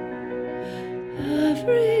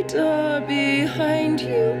 Every door behind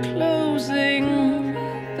you closing.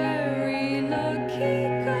 Very lucky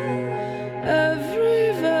girl.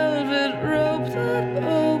 Every velvet rope that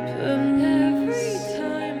opens. Every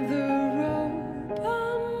time the rope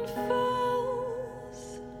unfolds.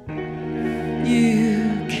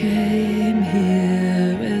 You came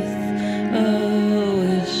here with a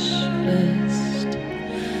wish list.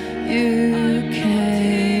 You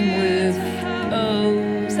came with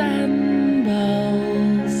bows and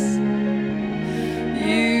balls.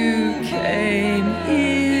 You came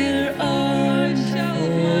here armed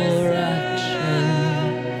for action.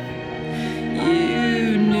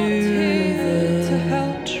 You knew the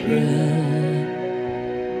drill.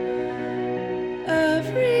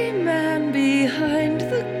 Every man behind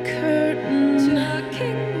the curtain,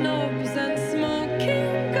 knocking knobs and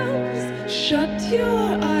smoking gums. Shut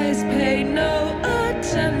your eyes, pay no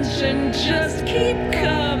attention, just keep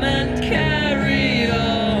calm and carry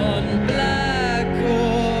on. Black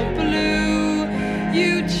or blue,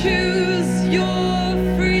 you choose, you're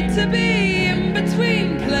free to be in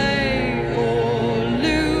between, play or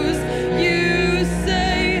lose. You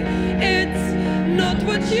say it's not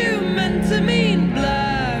what you meant to mean.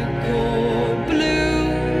 Black or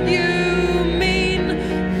blue, you mean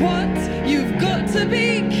what? You've got to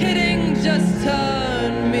be kidding, just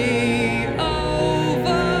turn me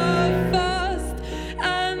over fast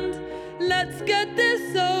and let's get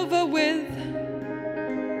this over with.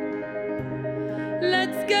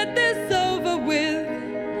 Let's get this over with.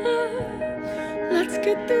 Let's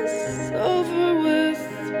get this over with.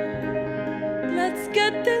 Let's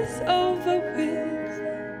get this over with.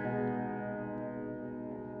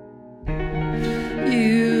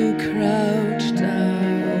 You crouch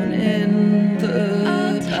down in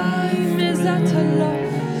the time is at a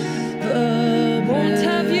loss. The won't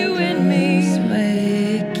have you in me.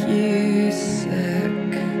 Make you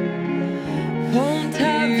sick. Won't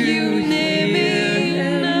have you near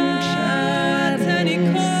me. Not at any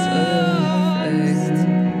cost.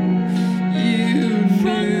 You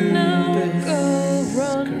run now, go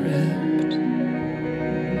run.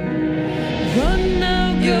 Run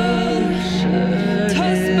now, go.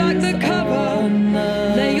 Toss back the cover.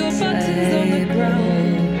 Lay your buttons on the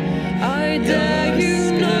ground. I dare you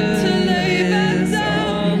not to lay back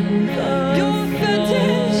down. Your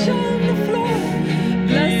fetish on the floor.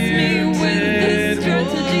 Bless me with the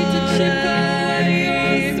strategy to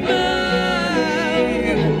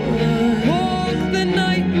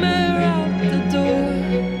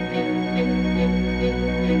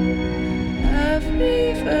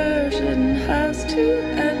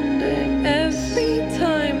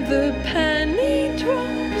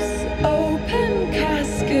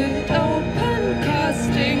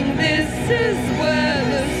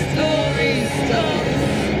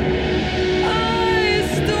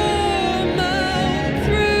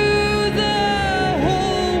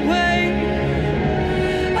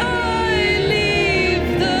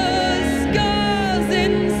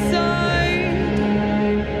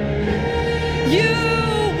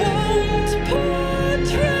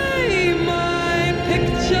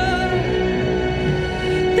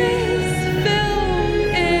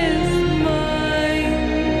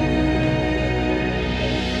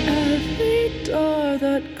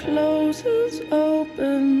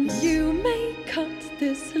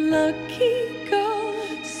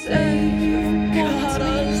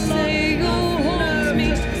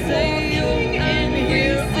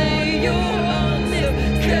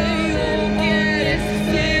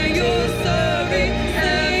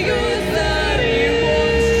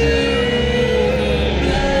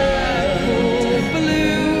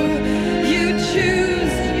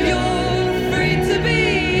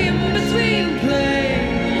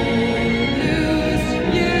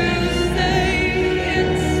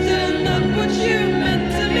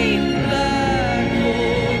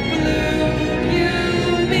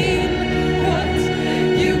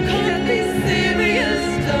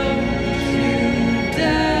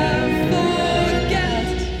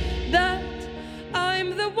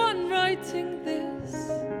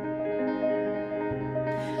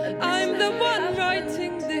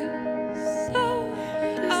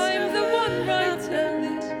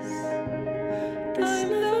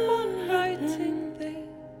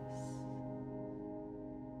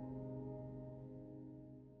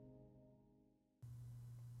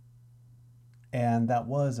And that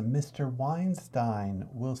was Mr. Weinstein,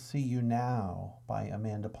 We'll See You Now by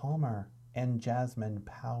Amanda Palmer and Jasmine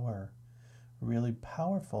Power. Really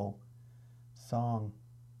powerful song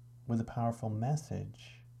with a powerful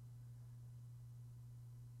message.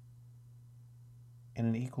 And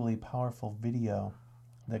an equally powerful video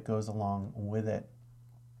that goes along with it.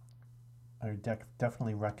 I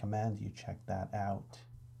definitely recommend you check that out.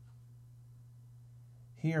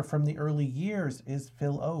 Here from the early years is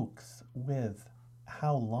Phil Oakes with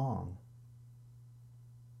How Long?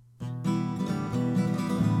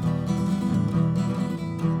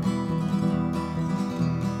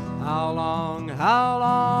 How long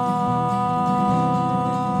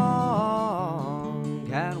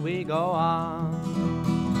can we go on?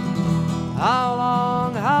 How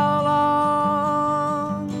long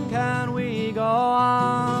can we go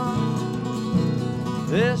on?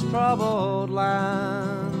 This troubled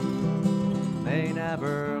land may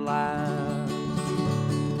never last.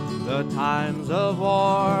 The times of war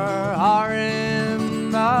are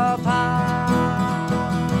in the past.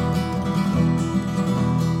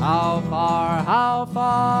 How far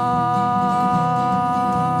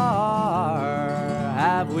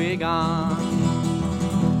have we gone?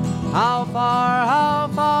 How far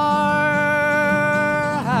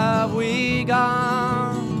have we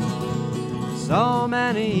gone? So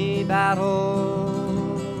many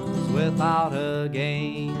battles without a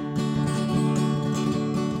gain.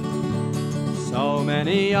 So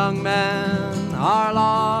many young men are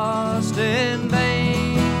lost in vain.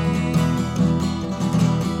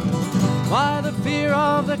 Why the fear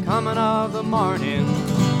of the coming of the morning?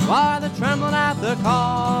 Why the trembling at the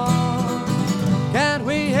call? Can't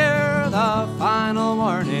we hear the final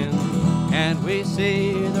warning? Can't we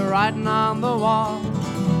see the writing on the wall?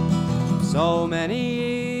 So many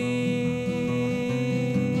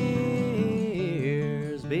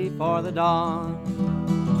years before the dawn.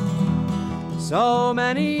 So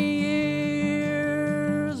many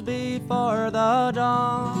years before the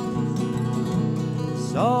dawn.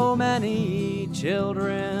 So many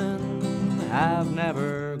children have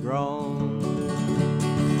never grown.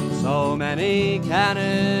 So many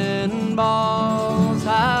cannonballs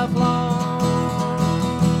have flown.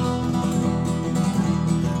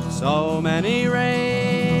 So many rains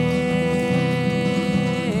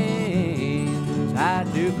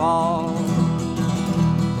had to fall.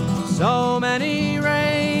 So many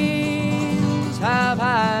rains have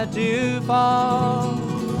had to fall.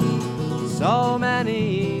 So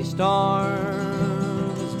many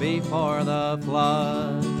storms before the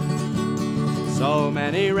flood. So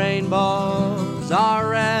many rainbows are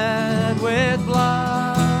red with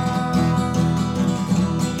blood.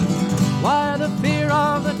 Why the fear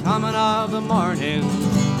of the coming of the morning?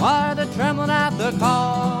 Why the trembling at the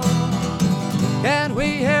call? Can't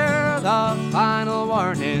we hear the final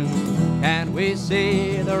warning? Can't we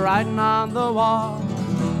see the writing on the wall?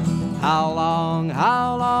 How long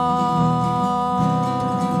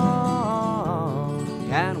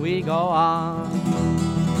can we go on?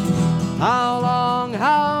 How long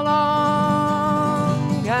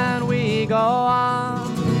can we go on?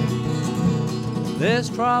 This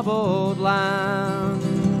troubled land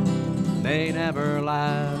may never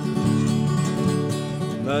last.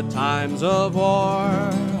 The times of war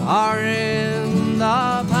are in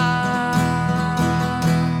the past.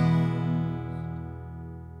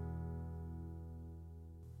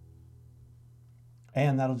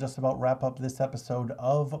 And that'll just about wrap up this episode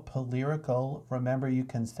of Polyrical. Remember, you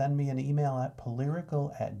can send me an email at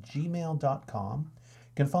polyrical@gmail.com.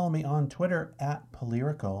 You can follow me on Twitter at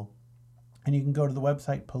Polyrical. And you can go to the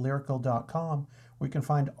website polyrical.com where you can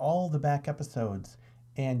find all the back episodes.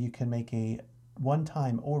 And you can make a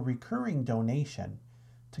one-time or recurring donation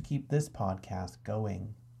to keep this podcast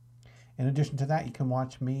going. In addition to that, you can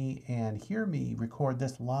watch me and hear me record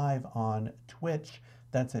this live on Twitch.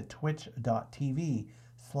 That's at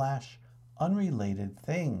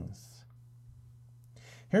twitch.tv/unrelatedthings.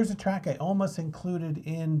 Here's a track I almost included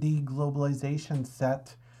in the globalization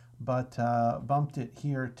set, but bumped it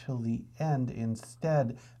here till the end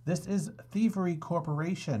instead. This is Thievery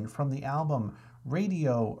Corporation from the album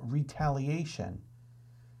Radio Retaliation.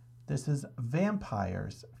 This is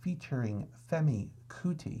Vampires featuring Femi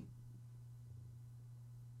Kuti.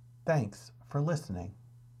 Thanks for listening.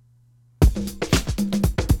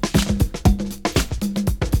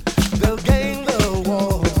 They'll gain the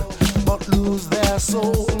world, but lose their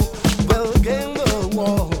soul. They'll gain the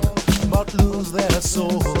world, but lose their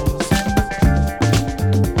souls.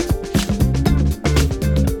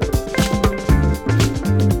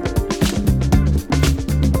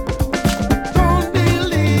 Don't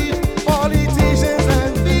believe politicians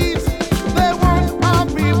and thieves. They want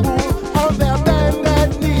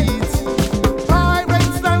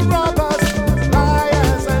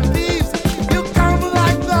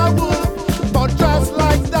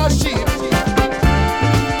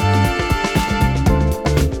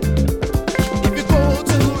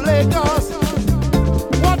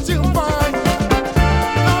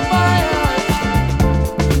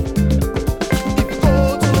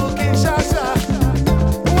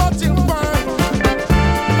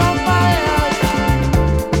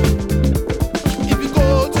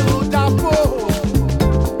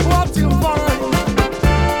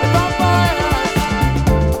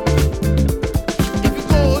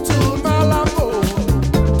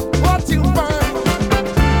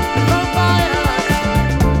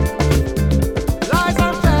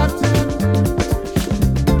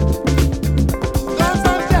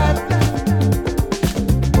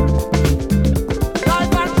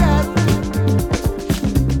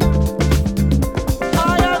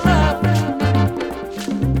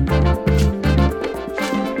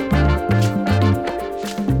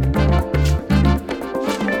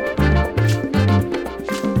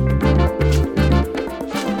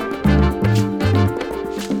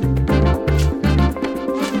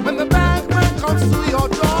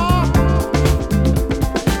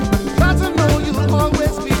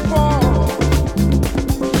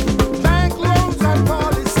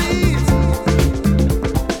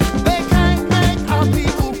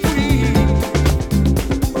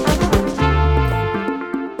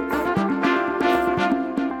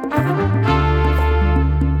You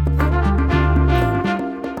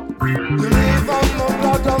live on the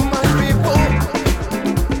blood of my people.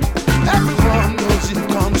 Everyone knows you've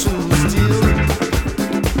come to steal.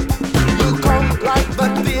 You come like the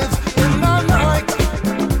thieves in the night.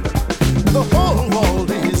 The whole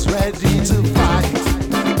world is ready to fight.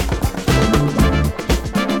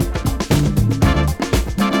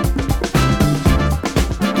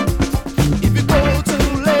 If you go to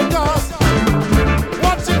Lagos,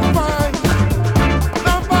 what you find?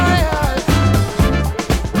 Vampires.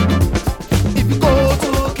 If you go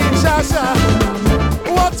to Kinshasa,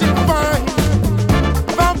 what you find?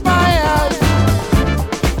 Vampires.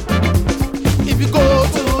 If you go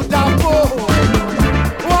to Darfur,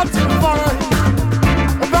 what you find?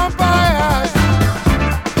 Vampires.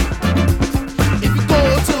 If you go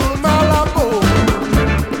to Malabo,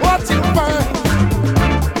 what you find?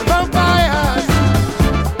 Vampires.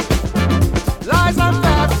 Lies and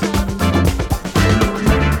theft,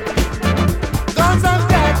 guns and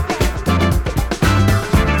death,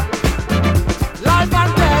 life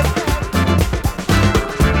and death.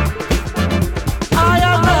 I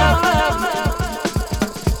am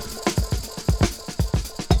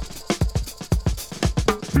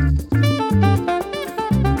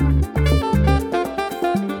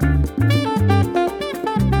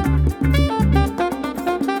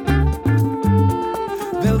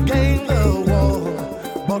They'll gain the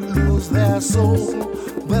world, but lose their soul.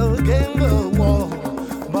 They'll gain the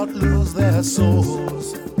world, but lose their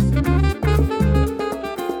souls.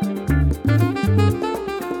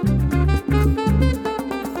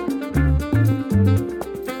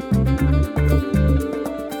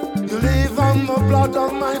 You live on the blood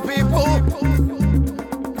of my people.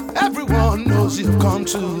 Everyone knows you've come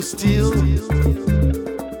to steal.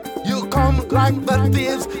 You come like the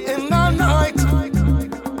thieves in the night.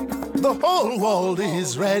 The whole world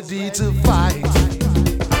is ready to fight.